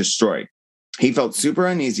asked to destroy. He felt super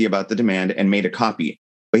uneasy about the demand and made a copy,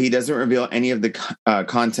 but he doesn't reveal any of the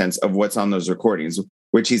contents of what's on those recordings,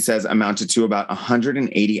 which he says amounted to about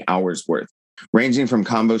 180 hours worth, ranging from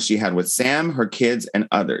combos she had with Sam, her kids, and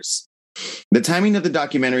others. The timing of the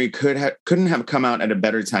documentary couldn't have come out at a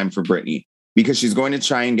better time for Britney, because she's going to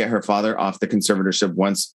try and get her father off the conservatorship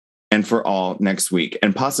once and for all next week,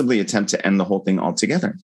 and possibly attempt to end the whole thing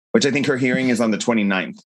altogether, which I think her hearing is on the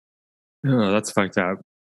 29th. Oh, that's fucked up.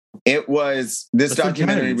 It was, this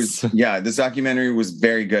documentary was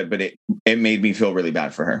very good, but it made me feel really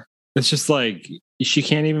bad for her. It's just like, she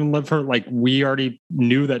can't even live her, like, we already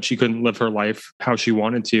knew that she couldn't live her life how she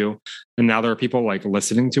wanted to. And now there are people like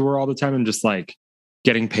listening to her all the time and just like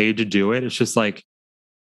getting paid to do it. It's just like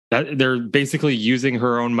that they're basically using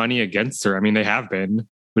her own money against her. I mean, they have been,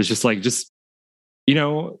 but it's just like, you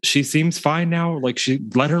know, she seems fine now. Like, she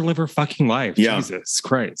let her live her fucking life. Yeah. Jesus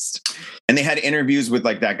Christ. And they had interviews with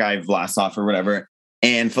like that guy Vlasov or whatever.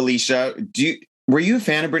 And Felicia, were you a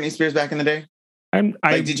fan of Britney Spears back in the day?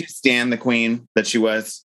 Did you stand the queen that she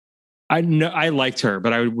was? I liked her,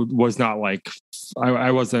 but I was not like,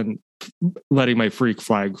 I wasn't letting my freak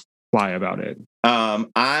flag fly about it.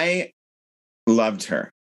 I loved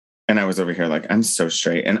her. And I was over here like, I'm so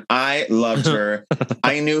straight. And I loved her.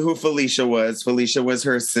 I knew who Felicia was. Felicia was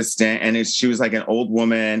her assistant. And she was like an old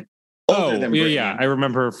woman. Oh, yeah. I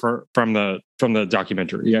remember her from the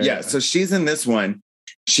documentary. Yeah. So she's in this one.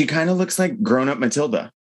 She kind of looks like grown-up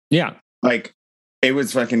Matilda. Yeah. Like, it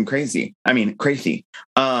was fucking crazy. I mean, crazy.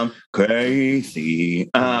 Crazy.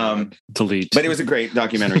 Delete. But it was a great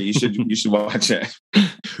documentary. You should watch it.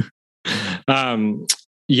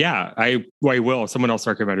 Yeah, I will. Someone else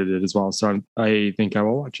recommended it as well, so I think I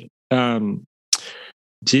will watch it.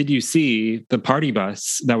 Did you see the party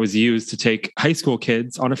bus that was used to take high school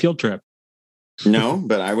kids on a field trip? No,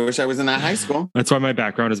 but I wish I was in that high school. That's why my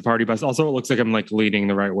background is a party bus. Also, it looks like I'm like leading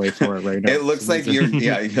the right way for it right now. It looks like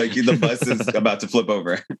the bus is about to flip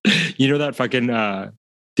over. You know that fucking, did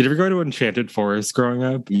you ever go to Enchanted Forest growing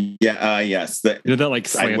up? Yeah, yes. You know that like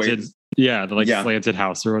slanted, slanted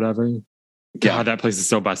house or whatever? God, that place is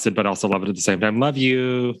so busted, but also love it at the same time. Love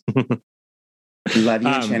you. Love you,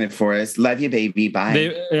 Enchanted Forest. Love you, baby. Bye.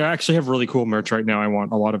 They actually have really cool merch right now. I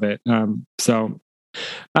want a lot of it. So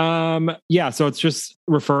it's just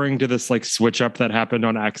referring to this like switch up that happened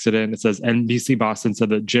on accident. It says NBC Boston said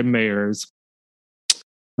that Jim Mayers,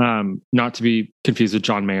 not to be confused with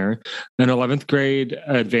John Mayer, an 11th grade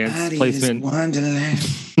advanced placement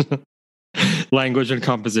language and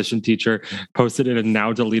composition teacher, posted in a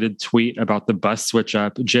now deleted tweet about the bus switch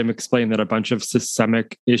up. Jim explained that a bunch of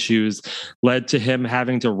systemic issues led to him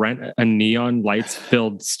having to rent a neon lights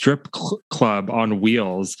filled strip club on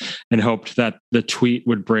wheels and hoped that the tweet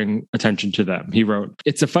would bring attention to them. He wrote,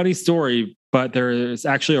 "It's a funny story, but there is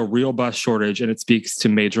actually a real bus shortage and it speaks to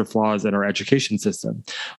major flaws in our education system.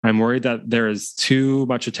 I'm worried that there is too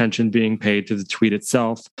much attention being paid to the tweet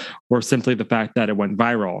itself or simply the fact that it went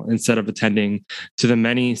viral instead of attending to the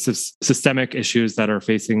many systemic issues that are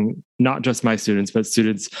facing not just my students, but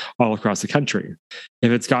students all across the country.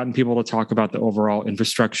 If it's gotten people to talk about the overall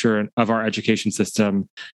infrastructure of our education system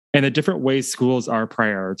and the different ways schools are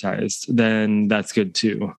prioritized, then that's good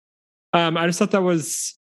too." I just thought that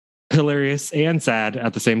was hilarious and sad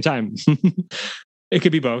at the same time. It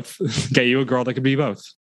could be both. Get you a girl that could be both.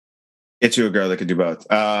 Get you a girl that could do both.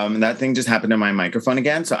 That thing just happened to my microphone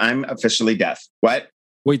again, so I'm officially deaf. What?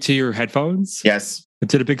 Wait, to your headphones? Yes. It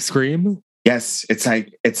did a big scream? Yes.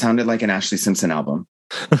 It sounded like an Ashley Simpson album.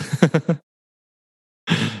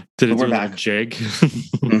 Did it do a jig?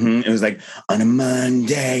 It was like, on a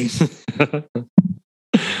Monday.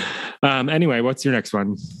 Anyway, what's your next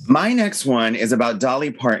one? My next one is about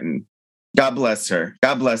Dolly Parton. God bless her.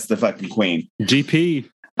 God bless the fucking queen. GP.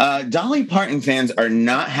 Dolly Parton fans are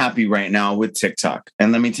not happy right now with TikTok.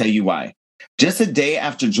 And let me tell you why. Just a day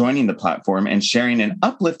after joining the platform and sharing an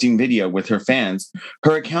uplifting video with her fans,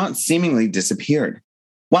 her account seemingly disappeared.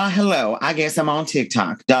 "Why, hello, I guess I'm on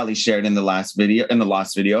TikTok," Dolly shared in the lost video.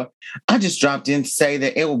 "I just dropped in to say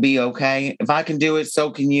that it will be okay. If I can do it,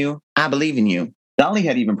 so can you. I believe in you." Dolly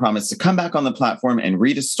had even promised to come back on the platform and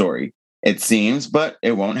read a story. it seems, but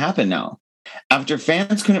it won't happen now. After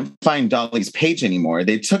fans couldn't find Dolly's page anymore,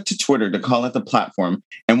 they took to Twitter to call out the platform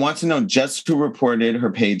and want to know just who reported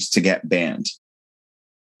her page to get banned.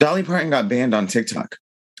 Dolly Parton got banned on TikTok.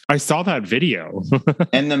 I saw that video.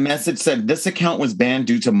 And the message said this account was banned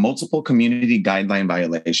due to multiple community guideline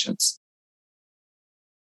violations.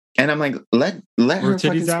 And I'm like, let her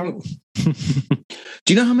titties out. out.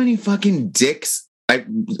 Do you know how many fucking dicks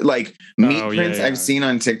meat prints I've seen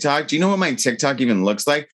on TikTok? Do you know what my TikTok even looks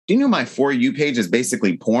like? Do you know my For You page is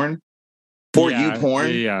basically porn? You porn?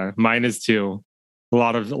 Yeah, mine is too. A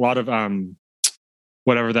lot of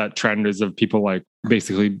whatever that trend is of people like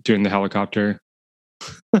basically doing the helicopter.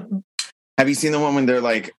 Have you seen the one when they're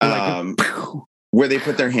like where they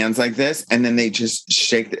put their hands like this and then they just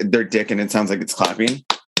shake their dick and it sounds like it's clapping?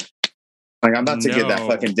 Like, I'm about to give that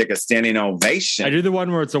fucking dick a standing ovation. I do the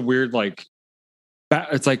one where it's a weird, like,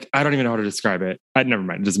 it's like, I don't even know how to describe it. Never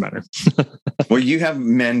mind. It doesn't matter. Well, you have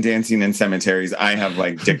men dancing in cemeteries. I have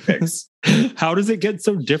like dick pics. How does it get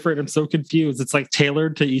so different? I'm so confused. It's like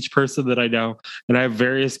tailored to each person that I know. And I have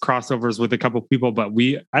various crossovers with a couple people, but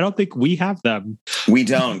I don't think we have them. We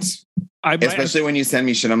don't. Especially when you send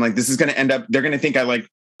me shit. I'm like, this is going to end up, they're going to think I like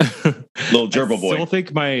little gerbil boy. I still think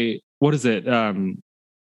what is it?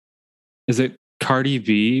 Is it Cardi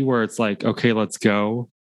B where it's like, okay, let's go?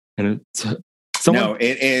 And it's no,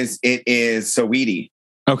 it is Saweetie.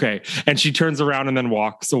 Okay. And she turns around and then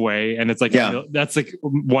walks away. And it's like, that's like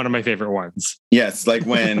one of my favorite ones. Yes. Like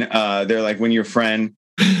when they're like, when your friend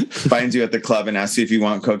finds you at the club and asks you if you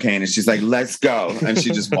want cocaine and she's like, let's go. And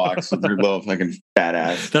she just walks with her little fucking fat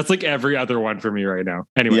ass. That's like every other one for me right now.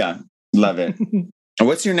 Anyway. Yeah. Love it.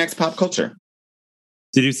 What's your next pop culture?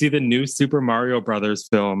 Did you see the new Super Mario Brothers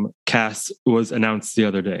film cast was announced the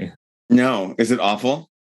other day? No. Is it awful?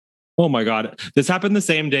 Oh my God. This happened the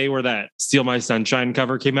same day where that Steal My Sunshine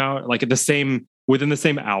cover came out, like within the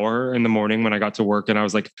same hour in the morning when I got to work. And I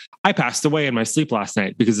was like, I passed away in my sleep last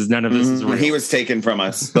night because none of this is real. He was taken from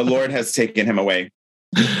us. The Lord has taken him away.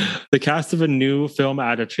 The cast of a new film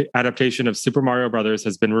adaptation of Super Mario Brothers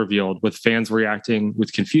has been revealed, with fans reacting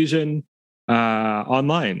with confusion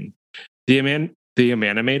online. The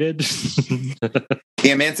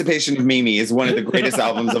Emancipation of Mimi is one of the greatest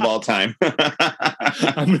albums of all time.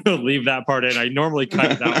 I'm going to leave that part in. I normally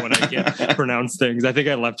cut it out when I can't pronounce things. I think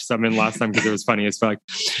I left some in last time because it was funny as fuck.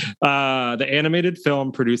 The animated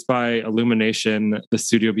film produced by Illumination, the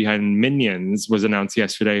studio behind Minions, was announced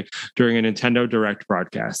yesterday during a Nintendo Direct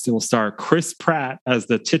broadcast. It will star Chris Pratt as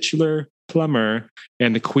the titular plumber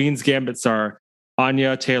and the Queen's Gambit star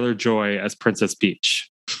Anya Taylor-Joy as Princess Peach.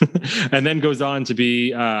 And then goes on to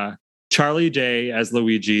be Charlie Day as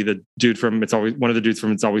Luigi, the dude from It's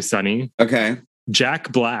Always Sunny. Okay.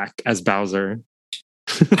 Jack Black as Bowser.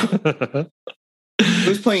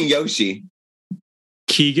 Who's playing Yoshi?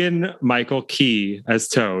 Keegan Michael Key as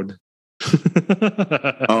Toad.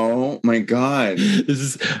 Oh my God. This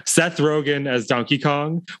is Seth Rogen as Donkey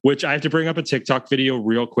Kong, which I have to bring up a TikTok video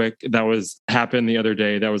real quick that happened the other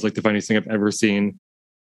day. That was like the funniest thing I've ever seen.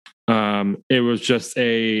 It was just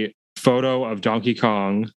a photo of Donkey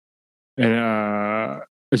Kong, and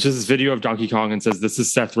it's just this video of Donkey Kong and says, "This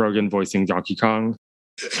is Seth Rogen voicing Donkey Kong."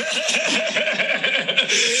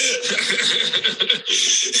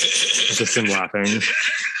 Just him laughing.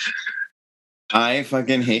 I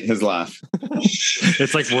fucking hate his laugh.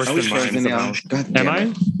 It's like worse than mine. Am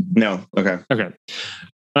I? No. Okay. Okay.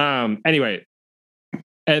 Anyway,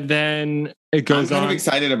 and then it goes on. I'm kind of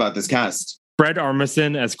excited about this cast. Fred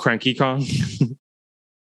Armisen as Cranky Kong.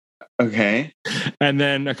 Okay. And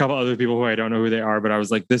then a couple other people who I don't know who they are, but I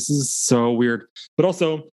was like, this is so weird. But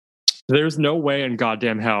also, there's no way in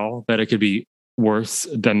goddamn hell that it could be worse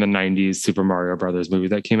than the 90s Super Mario Brothers movie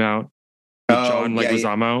that came out with John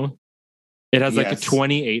Leguizamo. It has like a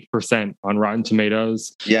 28% on Rotten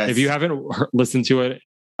Tomatoes. Yes. If you haven't listened to it,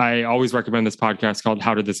 I always recommend this podcast called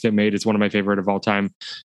How Did This Get Made? It's one of my favorite of all time,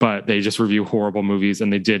 but they just review horrible movies,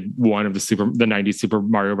 and they did one of the 90s Super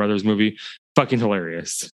Mario Brothers movie. Fucking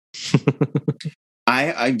hilarious.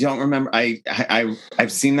 I don't remember.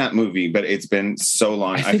 I've seen that movie, but it's been so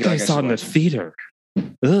long. I think I saw it in the theater.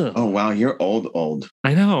 Ugh. Oh wow, you're old.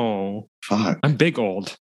 I know. Fuck. I'm big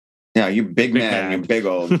old. Yeah, you big man. You're big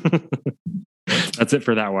old. That's it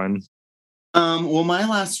for that one. Well, my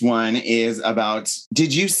last one is about,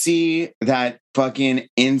 did you see that fucking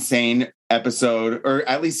insane episode, or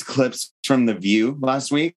at least clips from The View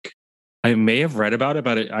last week? I may have read about it,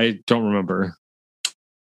 but I don't remember.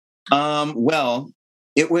 Well,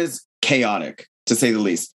 it was chaotic, to say the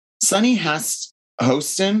least. Sunny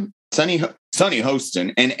Hostin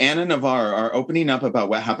and Anna Navarre are opening up about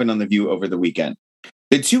what happened on The View over the weekend.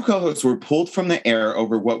 The two co-hosts were pulled from the air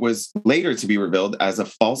over what was later to be revealed as a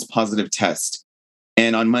false positive test.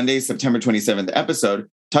 And on Monday, September 27th, the episode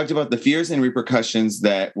talked about the fears and repercussions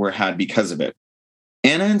that were had because of it.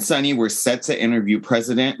 Anna and Sonny were set to interview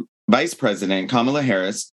Vice President Kamala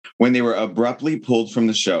Harris when they were abruptly pulled from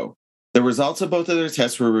the show. The results of both of their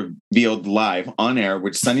tests were revealed live on air,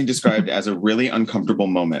 which Sonny described as a really uncomfortable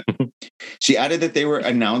moment. She added that they were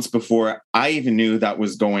announced before I even knew that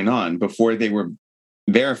was going on, before they were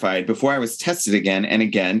verified, before I was tested again and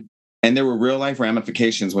again, and there were real-life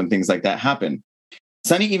ramifications when things like that happen.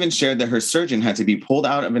 Sonny even shared that her surgeon had to be pulled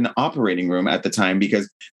out of an operating room at the time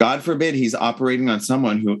because, God forbid, he's operating on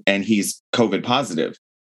someone and he's COVID positive.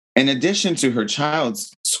 In addition to her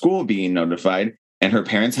child's school being notified, and her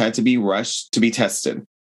parents had to be rushed to be tested.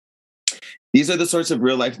 These are the sorts of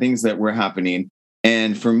real life things that were happening.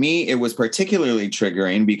 And for me, it was particularly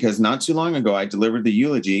triggering because not too long ago, I delivered the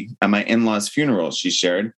eulogy at my in-laws' funeral, she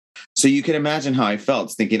shared. So you can imagine how I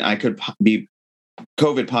felt thinking I could be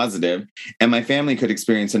COVID positive and my family could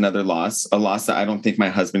experience another loss, a loss that I don't think my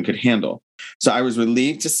husband could handle. So I was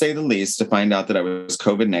relieved, to say the least, to find out that I was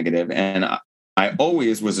COVID negative, and I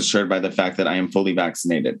always was assured by the fact that I am fully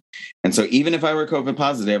vaccinated. And so even if I were COVID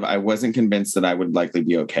positive, I wasn't convinced that I would likely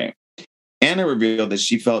be okay. Anna revealed that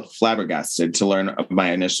she felt flabbergasted to learn of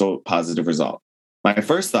my initial positive result. My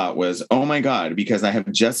first thought was, oh my God, because I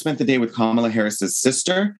have just spent the day with Kamala Harris's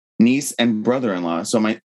sister, niece, and brother-in-law.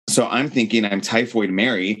 So I'm thinking I'm Typhoid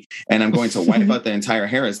Mary, and I'm going to wipe out the entire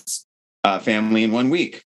Harris family in 1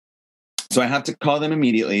 week. So I have to call them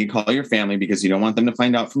immediately, call your family, because you don't want them to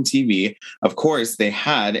find out from TV. Of course, they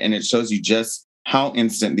had, and it shows you just how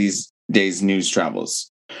instant these days news travels.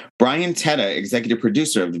 Brian Teta, executive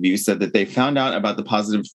producer of The View, said that they found out about the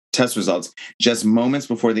positive test results just moments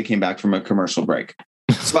before they came back from a commercial break.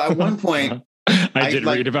 So at one point, I did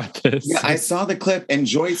read about this. Yeah, I saw the clip and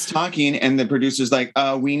Joy's talking and the producer's like,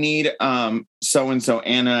 we need so-and-so,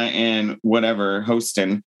 Anna and whatever,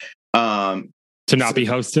 hosting. To not be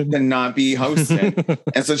hosted? To not be hosted.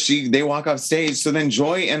 And so they walk off stage. So then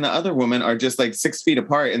Joy and the other woman are just like 6 feet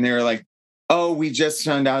apart. And they're like, oh, we just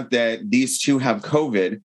found out that these two have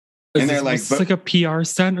COVID. And they're like, it's like a PR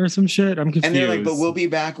stunt or some shit. I'm confused. And they're like, but we'll be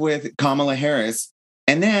back with Kamala Harris.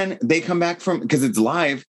 And then they come back because it's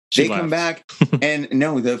live. They come back and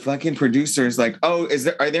no, the fucking producer is like, oh,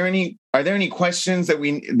 are there any questions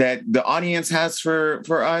that the audience has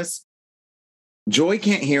for us? Joy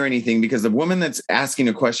can't hear anything because the woman that's asking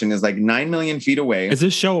a question is like 9 million feet away. Is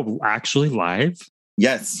this show actually live?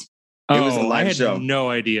 Yes. It was a live show. I had no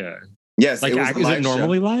idea. Yes. Like, is it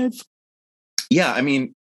normally live? Yeah. I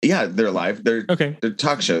mean, yeah, they're live. They're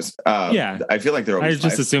talk shows. Yeah. I feel like they're always I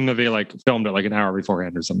just live. assumed that they like filmed it like an hour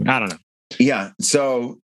beforehand or something. I don't know. Yeah.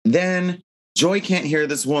 So then Joy can't hear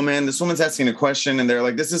this woman. This woman's asking a question and they're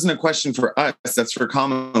like, this isn't a question for us. That's for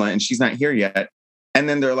Kamala. And she's not here yet. And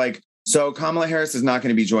then they're like, so Kamala Harris is not going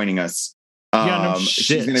to be joining us.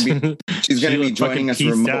 She's going to be joining us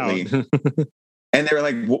remotely. And they were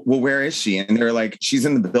like, well, where is she? And they're like, she's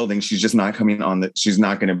in the building. She's just not coming on she's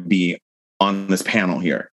not going to be on this panel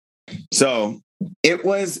here. So it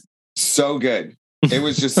was so good. It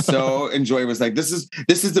was just so, and Joy was like, this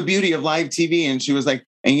is the beauty of live TV. And she was like,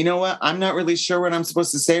 and you know what? I'm not really sure what I'm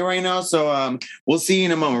supposed to say right now. So we'll see you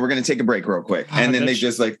in a moment. We're going to take a break real quick. And then they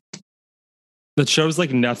just like, that shows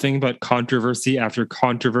like nothing but controversy after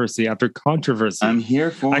controversy after controversy. I'm here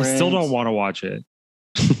for it. I still don't want to watch it.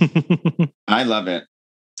 I love it.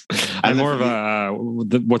 I'm more of a,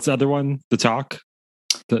 what's the other one? The Talk?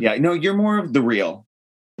 Yeah, no, you're more of The Real.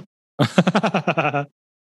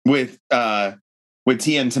 with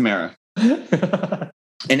Tia and Tamara.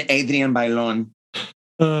 And Adrian Bailon.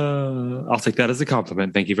 I'll take that as a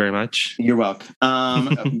compliment. Thank you very much. You're welcome.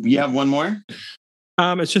 You have one more?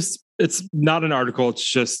 It's not an article. It's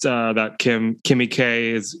just that Kimmy K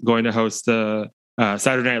is going to host the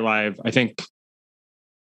Saturday Night Live. I think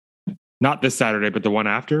not this Saturday, but the one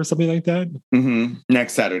after or something like that. Mm-hmm.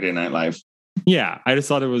 Next Saturday Night Live. Yeah. I just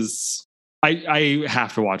thought it was, I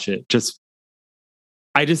have to watch it.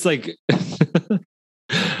 I just like,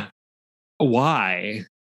 why?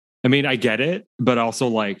 I mean, I get it, but also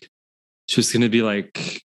like, she's going to be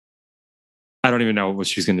like, I don't even know what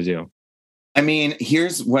she's going to do. I mean,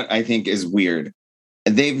 here's what I think is weird.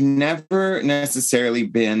 They've never necessarily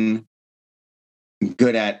been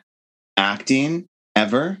good at acting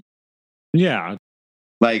ever. Yeah.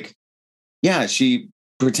 Like, yeah, she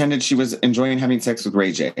pretended she was enjoying having sex with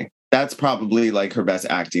Ray J. That's probably like her best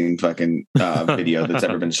acting fucking video that's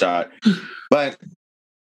ever been shot. But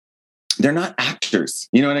they're not actors.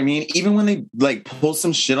 You know what I mean? Even when they like pull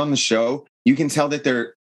some shit on the show, you can tell that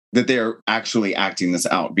they're that they're actually acting this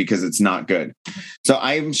out because it's not good. So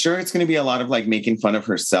I'm sure it's going to be a lot of like making fun of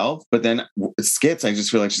herself, but then skits, I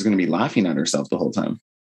just feel like she's going to be laughing at herself the whole time.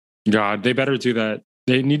 God, they better do that.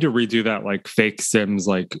 They need to redo that like fake Sims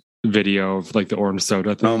like video of like the orange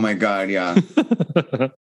soda thing. Oh my God, yeah.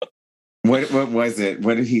 What was it?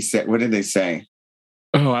 What did he say? What did they say?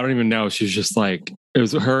 Oh, I don't even know. She's just like, it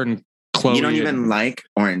was her and Chloe. You don't even like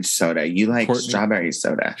orange soda. You like Courtney. strawberry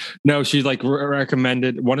soda. No, she like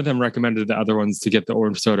recommended, one of them recommended the other ones to get the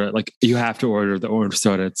orange soda. Like, you have to order the orange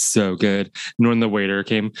soda. It's so good. And when the waiter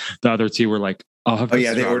came, the other two were like, I'll have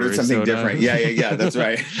they ordered something soda. different. Yeah, that's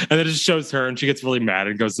right. And then it just shows her and she gets really mad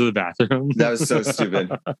and goes to the bathroom. That was so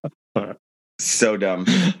stupid. So dumb.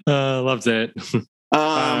 Loves it.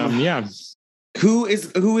 Yeah. Who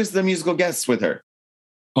is the musical guest with her?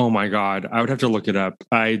 Oh my God. I would have to look it up.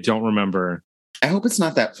 I don't remember. I hope it's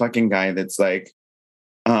not that fucking guy that's like,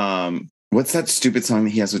 what's that stupid song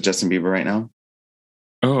that he has with Justin Bieber right now?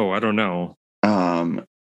 Oh, I don't know.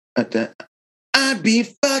 I'd be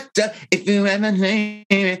fucked up if you ever name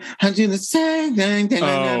it. I do the same thing.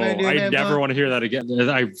 I never want to hear that again.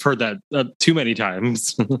 I've heard that too many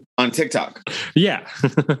times. On TikTok. Yeah.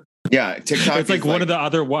 Yeah, TikTok. It's like one of the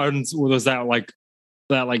other ones was that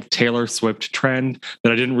Taylor Swift trend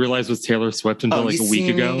that I didn't realize was Taylor Swift until like a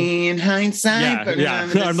week ago. In hindsight, yeah.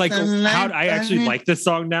 I'm like, how I actually like this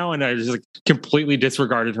song now, and I just like completely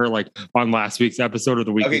disregarded her like on last week's episode or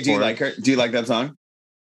the week before. Do you like her? Do you like that song?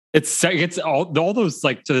 It's all those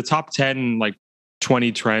like to the top 10 like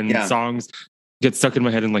 20 trend songs get stuck in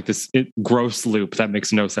my head in like this gross loop that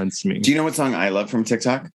makes no sense to me. Do you know what song I love from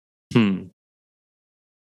TikTok?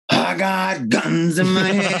 I got guns in my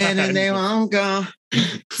head and they won't go.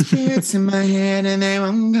 Spirits in my head and they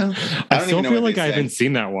won't go. I still feel like I haven't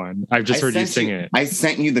seen that one. I've just heard you sing it. I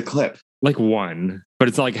sent you the clip. Like one, but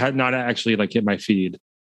it's like not actually like hit my feed.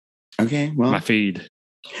 Okay, well, my feed.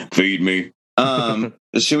 Feed me.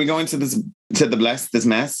 Should we go into this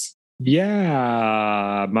mess?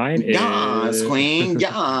 Yeah, mine is. Yes, Queen.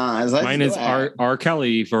 Yes. Mine is R.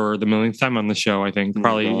 Kelly for the millionth time on the show. I think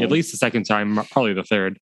probably at least the second time, probably the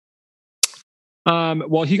third.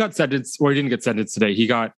 Well, he got sentenced, or he didn't get sentenced today. He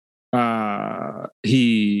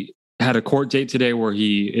had a court date today where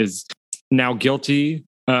he is now guilty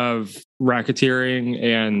of racketeering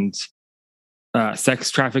and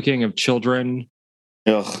sex trafficking of children,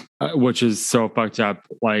 which is so fucked up.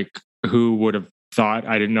 Like, who would have thought?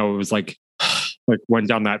 I didn't know it was like went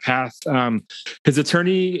down that path. His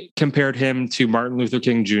attorney compared him to Martin Luther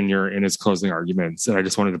King Jr. in his closing arguments, and I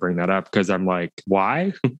just wanted to bring that up because I'm like,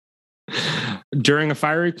 why? During a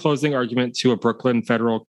fiery closing argument to a Brooklyn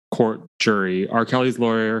federal court jury, R. Kelly's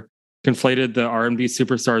lawyer conflated the R&B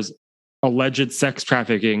superstar's alleged sex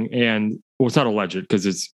trafficking and, well, it's not alleged because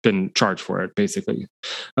it's been charged for it, basically,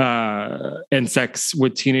 and sex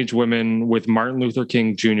with teenage women with Martin Luther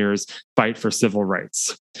King Jr.'s fight for civil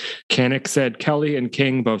rights. Kanek said Kelly and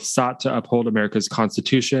King both sought to uphold America's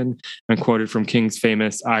Constitution and quoted from King's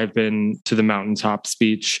famous "I've been to the mountaintop"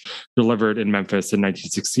 speech delivered in Memphis in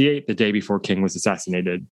 1968, the day before King was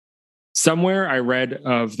assassinated. Somewhere I read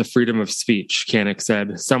of the freedom of speech, Kanek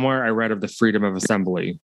said. Somewhere I read of the freedom of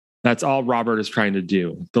assembly. That's all Robert is trying to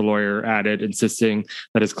do, the lawyer added, insisting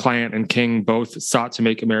that his client and King both sought to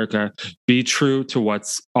make America be true to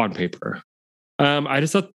what's on paper. I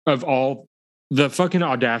just thought of all the fucking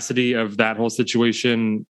audacity of that whole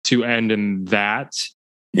situation to end in that.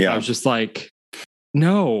 Yeah. I was just like,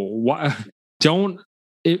 no, why don't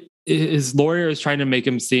it? His lawyer is trying to make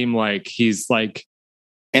him seem like he's like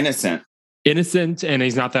innocent, and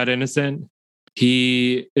he's not that innocent.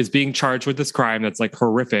 He is being charged with this crime that's like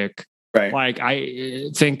horrific. Right. Like, I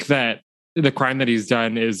think that the crime that he's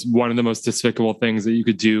done is one of the most despicable things that you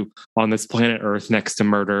could do on this planet Earth, next to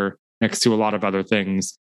murder, next to a lot of other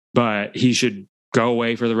things. But he should go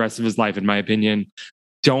away for the rest of his life, in my opinion.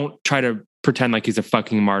 Don't try to pretend like he's a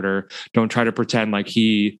fucking martyr. Don't try to pretend like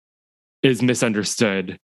he is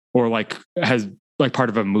misunderstood or like has like part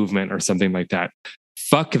of a movement or something like that.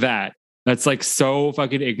 Fuck that. That's like so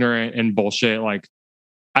fucking ignorant and bullshit. Like,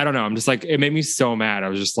 I don't know. I'm just like, it made me so mad. I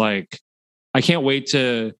was just like, I can't wait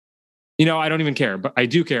to, I don't even care, but I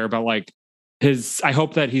do care about like I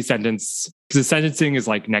hope that he's sentenced, because his sentencing is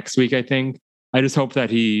like next week, I think. I just hope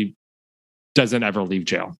that he doesn't ever leave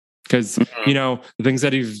jail because, the things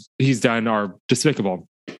that he's done are despicable.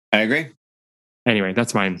 I agree. Anyway,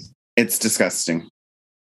 that's mine. It's disgusting.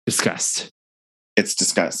 Disgust. It's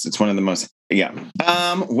disgust. It's one of the most,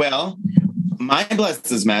 well, my Bless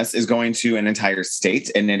This Mess is going to an entire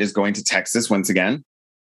state, and it is going to Texas once again.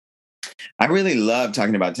 I really love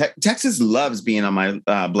talking about Texas. Loves being on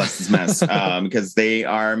my Blessed Mess because they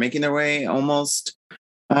are making their way almost,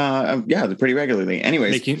 pretty regularly.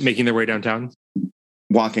 Anyways, making their way downtown.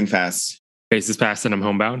 Walking fast. Faces Pass and I'm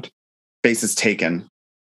homebound. Faces Taken.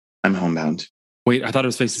 I'm homebound. Wait, I thought it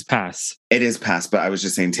was Faces Pass. It is Pass, but I was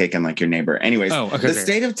just saying Taken like your neighbor. Anyways, the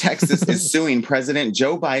state of Texas is suing President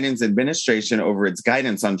Joe Biden's administration over its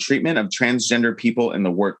guidance on treatment of transgender people in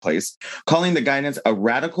the workplace, calling the guidance a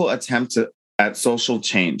radical attempt at social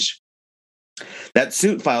change. That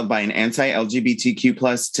suit, filed by an anti-LGBTQ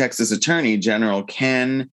plus Texas Attorney General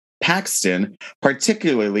Ken Paxton,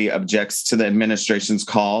 particularly objects to the administration's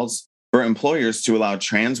calls for employers to allow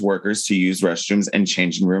trans workers to use restrooms and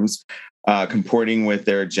changing rooms comporting with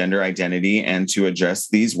their gender identity and to address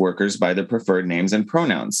these workers by their preferred names and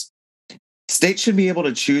pronouns. States should be able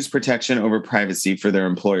to choose protection over privacy for their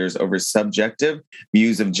employers over subjective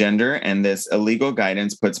views of gender, and this illegal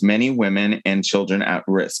guidance puts many women and children at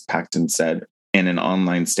risk, Paxton said in an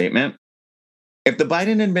online statement. If the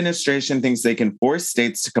Biden administration thinks they can force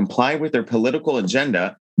states to comply with their political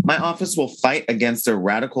agenda, my office will fight against a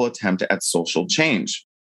radical attempt at social change.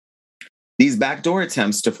 These backdoor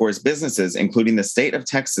attempts to force businesses, including the state of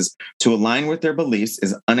Texas, to align with their beliefs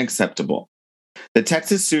is unacceptable. The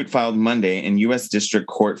Texas suit, filed Monday in U.S. District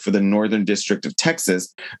Court for the Northern District of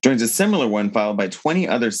Texas, joins a similar one filed by 20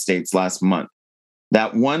 other states last month.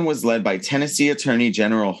 That one was led by Tennessee Attorney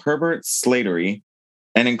General Herbert Slattery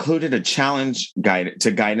and included a challenge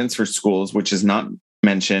to guidance for schools, which is not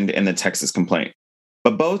mentioned in the Texas complaint.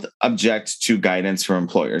 But both object to guidance for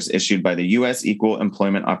employers issued by the U.S. Equal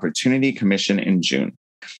Employment Opportunity Commission in June.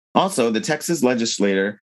 Also, the Texas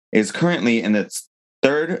legislature is currently in its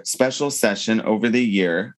third special session over the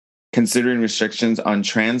year, considering restrictions on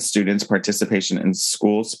trans students' participation in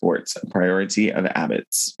school sports, a priority of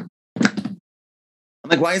Abbott's. I'm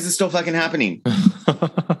like, why is this still fucking happening?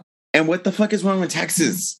 And what the fuck is wrong with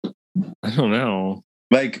Texas? I don't know.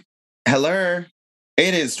 Like, hello,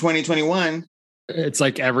 it is 2021. It's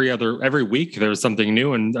like every week there's something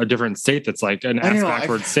new in a different state that's like an ass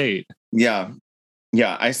backward state. Yeah.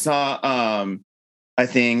 I saw a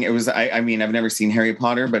thing. It was I mean, I've never seen Harry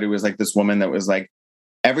Potter, but it was like this woman that was like,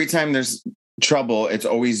 every time there's trouble, it's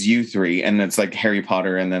always you three, and it's like Harry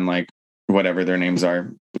Potter and then like whatever their names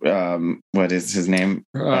are. What is his name?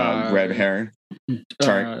 Red hair.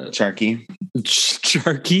 Charky.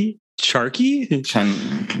 Chun-Li.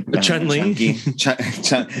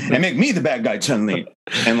 And make me the bad guy, Chun-Li.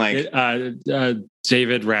 And like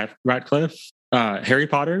David Ratcliffe, Harry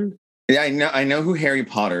Potter. Yeah, I know who Harry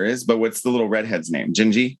Potter is, but what's the little redhead's name?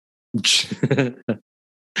 Gingy? What can't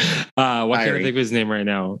I think of his name right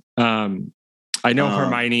now? I know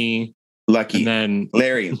Hermione. Lucky. And then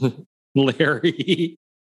Larry.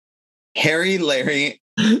 Harry, Larry,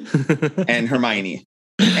 and Hermione.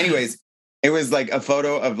 Anyways, it was like a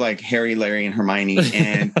photo of like Harry, Larry, and Hermione.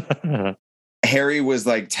 And Harry was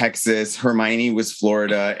like Texas, Hermione was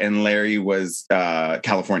Florida, and Larry was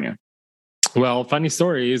California. Well, funny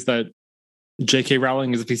story is that J.K.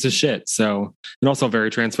 Rowling is a piece of shit. So, and also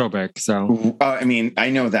very transphobic. So, I mean, I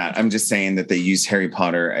know that. I'm just saying that they use Harry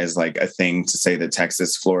Potter as like a thing to say that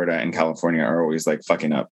Texas, Florida, and California are always like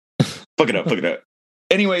fucking up. Fuck it up.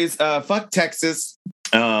 Anyways, fuck Texas.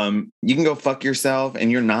 You can go fuck yourself,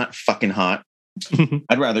 and you're not fucking hot.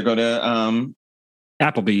 I'd rather go to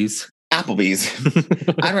Applebee's.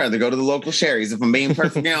 I'd rather go to the local Sherry's, if I'm being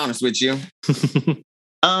perfectly honest with you.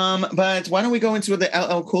 But why don't we go into the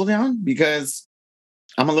LL cool down? Because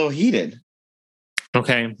I'm a little heated.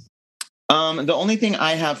 Okay. The only thing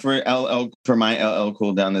I have for my LL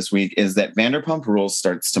cool down this week is that Vanderpump Rules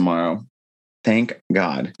starts tomorrow. Thank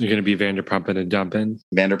God. You're going to be Vanderpumping and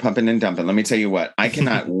dumping. Let me tell you what, I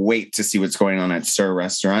cannot wait to see what's going on at Sir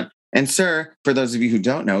Restaurant. And Sir, for those of you who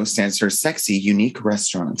don't know, stands for Sexy Unique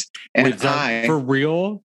Restaurant. And wait, for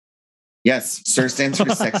real? Yes, Sir stands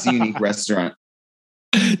for Sexy Unique Restaurant.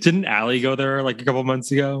 Didn't Allie go there like a couple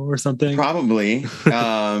months ago or something? Probably.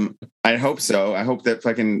 I hope so. I hope that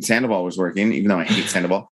fucking Sandoval was working, even though I hate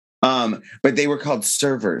Sandoval. But they were called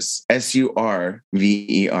Survers, Survers.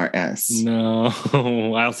 No,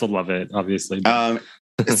 I also love it, obviously.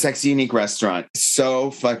 Sexy Unique Restaurant.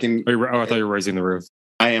 So fucking. I thought you were raising the roof.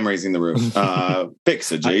 I am raising the roof.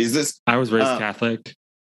 Fix it, Jesus. I was raised Catholic,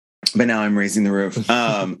 but now I'm raising the roof.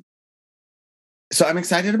 So I'm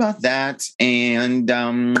excited about that, and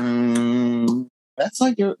that's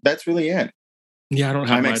really it. Yeah, I don't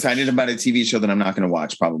have. I'm excited about a TV show that I'm not going to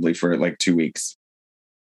watch probably for like 2 weeks.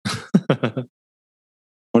 What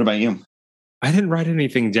about you? I didn't write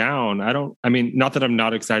anything down. Not that I'm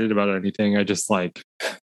not excited about anything. I just like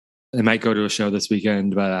I might go to a show this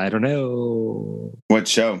weekend, but I don't know. What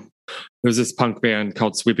show? There's this punk band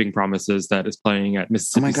called Sweeping Promises that is playing at Oh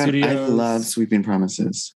Mississippi my God, Studios. I love Sweeping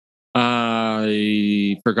Promises.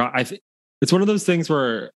 I forgot. It's one of those things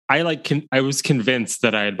where I was convinced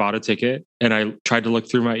that I had bought a ticket, and I tried to look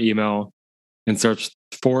through my email and search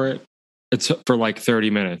for it. It's for like 30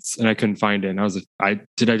 minutes, and I couldn't find it. And I was like,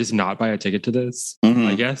 did I just not buy a ticket to this? Mhm.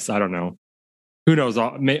 I guess. I don't know. Who knows?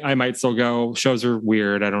 I might still go. Shows are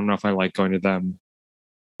weird. I don't know if I like going to them.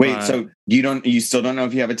 Wait, so you still don't know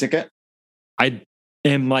if you have a ticket? I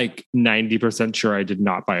am like 90% sure I did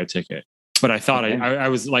not buy a ticket, but I thought Okay. I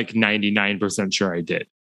was like 99% sure I did.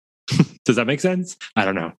 Does that make sense? I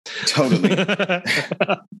don't know. Totally.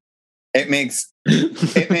 It makes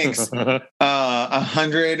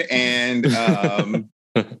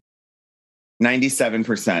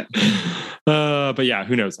 197%. But yeah,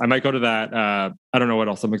 who knows? I might go to that. I don't know what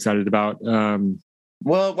else I'm excited about.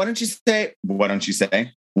 Well, what don't you say? What don't you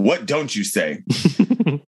say?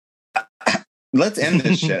 Let's end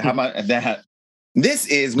this shit. How about that? This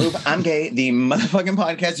is Move I'm Gay, the motherfucking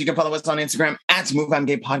podcast. You can follow us on Instagram at Move I'm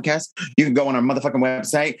Gay Podcast. You can go on our motherfucking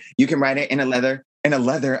website. You can write it in a leather. I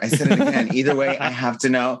said it again. Either way, I have to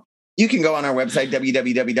know. You can go on our website,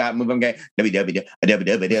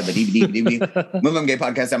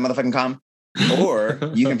 www.moveamgay.moveamgaypodcast.com. Or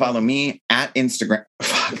you can follow me at Instagram.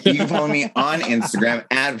 You can follow me on Instagram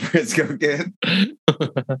at Frisco Kid. You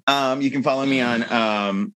can follow me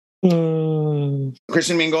on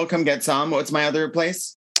Christian Mingle. Come get some. What's my other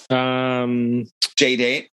place?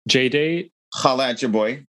 J-Date. J-Date. Holla at your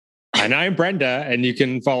boy. And I'm Brenda, and you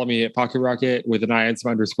can follow me at Pocket Rocket with an I and some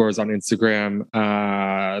underscores on Instagram.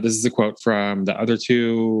 This is a quote from the other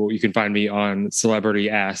two. You can find me on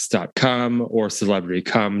celebrityass.com or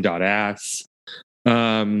celebritycum.ass.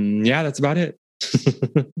 Yeah, that's about it.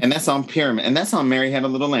 And that's on Pyramid. And that's on Mary Had a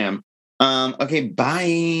Little Lamb. Okay,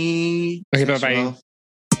 bye. Okay, bye-bye.